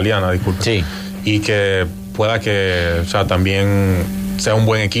italiana, disculpe. Sí. Y que pueda que, o sea, también sea un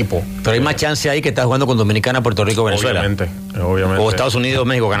buen equipo. Pero hay más chance ahí que estás jugando con Dominicana, Puerto Rico, Venezuela. Obviamente. O Estados Unidos,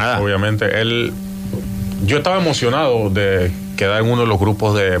 México, Canadá. Obviamente. Yo estaba emocionado de quedar en uno de los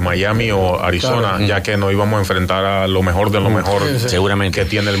grupos de Miami o Arizona, ya que nos íbamos a enfrentar a lo mejor de lo mejor seguramente que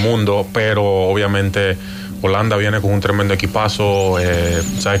tiene el mundo, pero obviamente Holanda viene con un tremendo equipazo,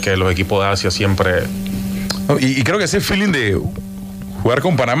 sabes que los equipos de Asia siempre... Y creo que ese feeling de jugar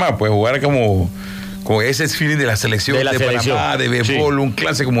con Panamá, pues jugar como ese feeling de la selección de Panamá, de béisbol, un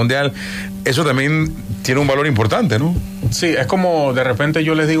clásico mundial, eso también tiene un valor importante, ¿no? Sí, es como de repente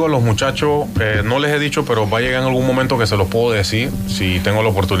yo les digo a los muchachos, no les he dicho, pero va a llegar en algún momento que se los puedo decir, si tengo la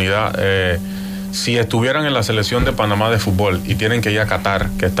oportunidad. Si estuvieran en la selección de Panamá de fútbol y tienen que ir a Qatar,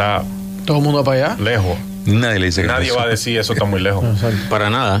 que está... ¿Todo el mundo para allá? Lejos. Nadie le dice que Nadie va a decir eso está muy lejos. Para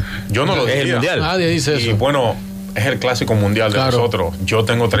nada. Yo no lo diría. Es el mundial. Nadie dice eso. Y bueno, es el clásico mundial de nosotros. Yo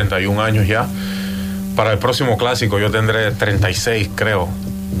tengo 31 años ya. Para el próximo clásico yo tendré 36, creo.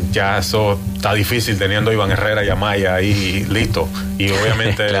 Ya eso está difícil teniendo a Iván Herrera y a Maya ahí listo. Y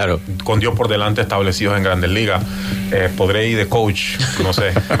obviamente con Dios por delante establecidos en Grandes Ligas, podré ir de coach, no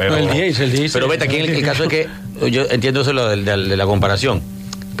sé. Pero, el DH. Pero vete, aquí el caso es que yo entiendo eso de la comparación.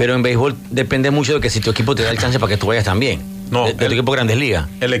 Pero en béisbol depende mucho de que si tu equipo te da el chance para que tú vayas también. No, de tu equipo Grandes Ligas.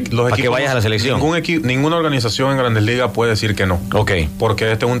 Para que vayas a la selección. Ninguna organización en Grandes Ligas puede decir que no. Ok. Porque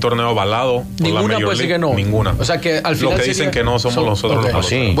este es un torneo avalado por la Major Ninguna puede decir que no. Ninguna. O sea que al final. Lo que dicen que no somos nosotros los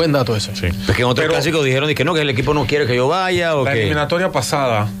sí. Buen dato ese. Sí. Es que en otros clásicos dijeron que no, que el equipo no quiere que yo vaya. O la que... eliminatoria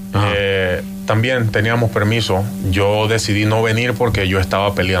pasada también teníamos permiso. Yo decidí no venir porque yo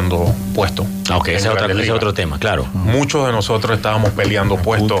estaba peleando puesto. Ok, ese es otro tema, claro. Muchos de nosotros estábamos peleando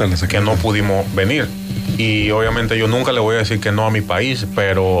puestos que no pudimos venir. Y obviamente yo nunca le voy a decir que no a mi país,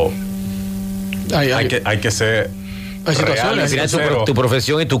 pero hay que ser real. Al final tu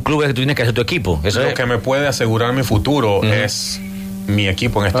profesión y tu club es que tú tienes que hacer tu equipo. Eso lo que me puede asegurar mi futuro es mi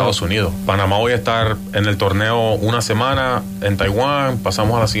equipo en Estados Unidos. Panamá voy a estar en el torneo una semana en Taiwán,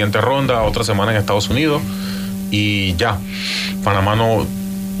 pasamos a la siguiente ronda, otra semana en Estados Unidos y ya. Panamá no...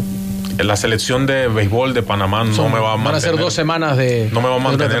 La selección de béisbol de Panamá no me va a mantener. Van a ser 2 semanas de... No me va a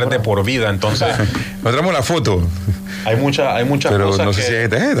mantener de por vida, entonces... Nos traemos la foto. Hay muchas pero cosas no sé si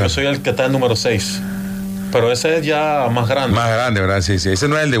es esta. Yo soy el que está en número 6. Pero ese es ya más grande. Más grande, ¿verdad? Sí. Ese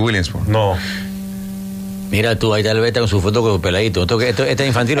no es el de Williamsport. No. Mira tú, ahí está el Beta con su foto con peladito. ¿Este es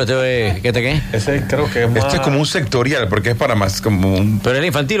infantil o este es qué? Ese creo que es más... Este es como un sectorial, porque es para más como un... ¿Pero es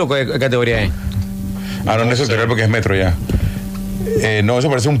infantil o qué categoría es? No es sectorial porque es metro ya. No, eso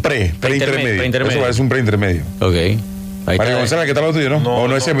parece un pre-intermedio. Eso parece un pre-intermedio. Ok. María González, ¿qué tal lo tuyo, no? ¿O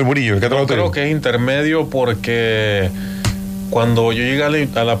no ese es Murillo? ¿Qué tal lo tuyo? Creo que es intermedio porque cuando yo llegué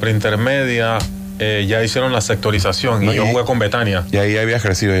a la preintermedia ya hicieron la sectorización y yo jugué con Betania. Y ahí habías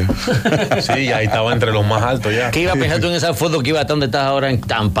crecido ya. Sí, ahí estaba entre los más altos ya. ¿Qué iba a pensar tú en esa foto que iba a donde estás ahora en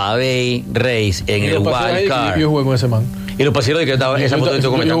Tampa Bay Rays, en el Wild Card? Yo jugué con ese man. Y los pasillos de que estaba esa foto de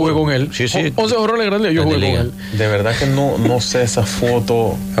tu Yo jugué con él. Sí. 11 horrores grandes, yo jugué con él. De verdad que no sé esa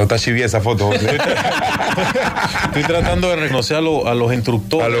foto. No está chivia esa foto. Estoy tratando de reconocer a los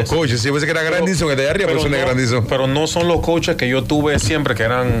instructores. A los coaches. Sí, pensé que era Grandison, que de arriba, pero son de Grandison. Pero no son los coaches que yo tuve siempre, que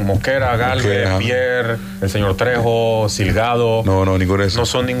eran Mosquera, Galvez, Pierre, el señor Trejo, Silgado. No, ninguno de esos. No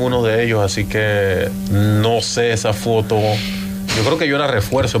son ninguno de ellos, así que no sé esa foto. Yo creo que yo era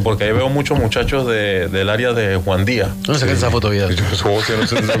refuerzo, porque ahí veo muchos muchachos del área de Juan Díaz. No sé qué es esa foto, vida. No sé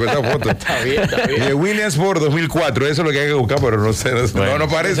esa foto. Está bien. De Williamsport 2004, eso es lo que hay que buscar, pero no sé. Bueno, no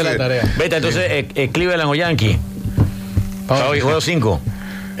parece. La tarea. Vete, entonces, Cleveland o Yankee. Juego 5.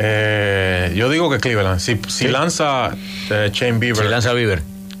 Yo digo que Cleveland. Si lanza Shane Bieber. Si lanza Bieber.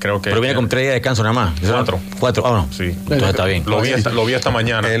 Creo que... Pero viene con 3 días de descanso nada más. 4. No. Sí. Entonces está bien. Lo vi esta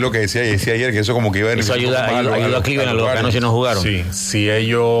mañana. Es lo que decía ayer, que eso como que iba a... Eso ayuda a Cleveland, los que anoche no jugaron. Sí, si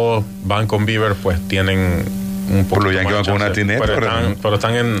ellos van con Bieber, pues tienen un poco los Yankees van con una tineta. Pero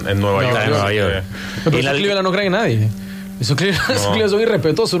están en Nueva York. Nueva York. Pero esos Cleveland no creen en nadie. Esos Cleveland son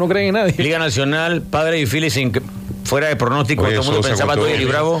irrespetuosos, no creen en nadie. Liga Nacional, Padres y Phillies fuera de pronóstico, todo el mundo pensaba tú y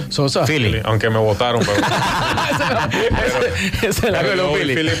Bravo. Sosa. Philly, aunque me votaron, pero. Esa es la que lo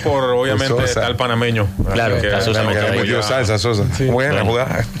Philly por, obviamente, está el panameño. Claro, que Sosa metió salsa, Sosa. Buena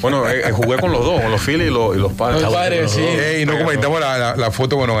jugada. Bueno, jugué con los dos, con los Philly y los padres. Los padres, sí. Y no comentamos la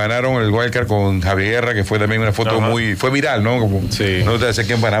foto cuando ganaron el wildcard con Javier Guerra, que fue también una foto fue viral, ¿no? Como, sí. No te sé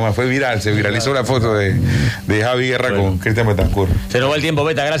aquí en Panamá, fue viral, se viralizó la foto de Javier Guerra con Cristian Bethancourt. Se nos va el tiempo,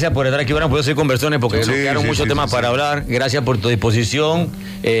 Beta, gracias por estar aquí, ahora podemos seguir conversaciones porque nos quedaron muchos temas para hablar. Gracias por tu disposición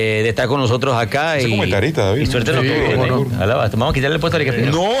de estar con nosotros acá. Es comentarista, David. Y suerte en lo que vamos a quitarle el puesto a Ricky.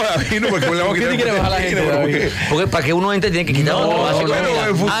 No, David, no, porque le vamos a quitar el puesto. Porque para que uno entre tiene que quitar otro.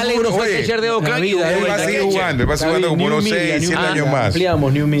 Ale no fue el catcher de Oakland. Él va a seguir jugando como unos 6, 7 años más.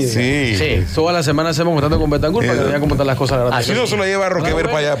 Ampliamos New Media. Sí. Toda la semana hacemos contando con Bethancourt para que vean cómo están las cosas. Así no se lo lleva a Roquever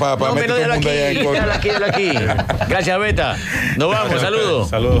para allá, para meter todo el mundo allá en contra. Aquí. Gracias, Beta. Nos vamos, saludos.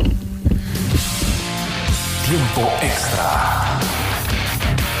 Saludos. Tiempo extra.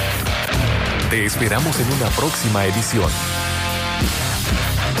 Te esperamos en una próxima edición.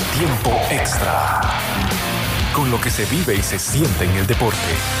 Tiempo extra. Con lo que se vive y se siente en el deporte.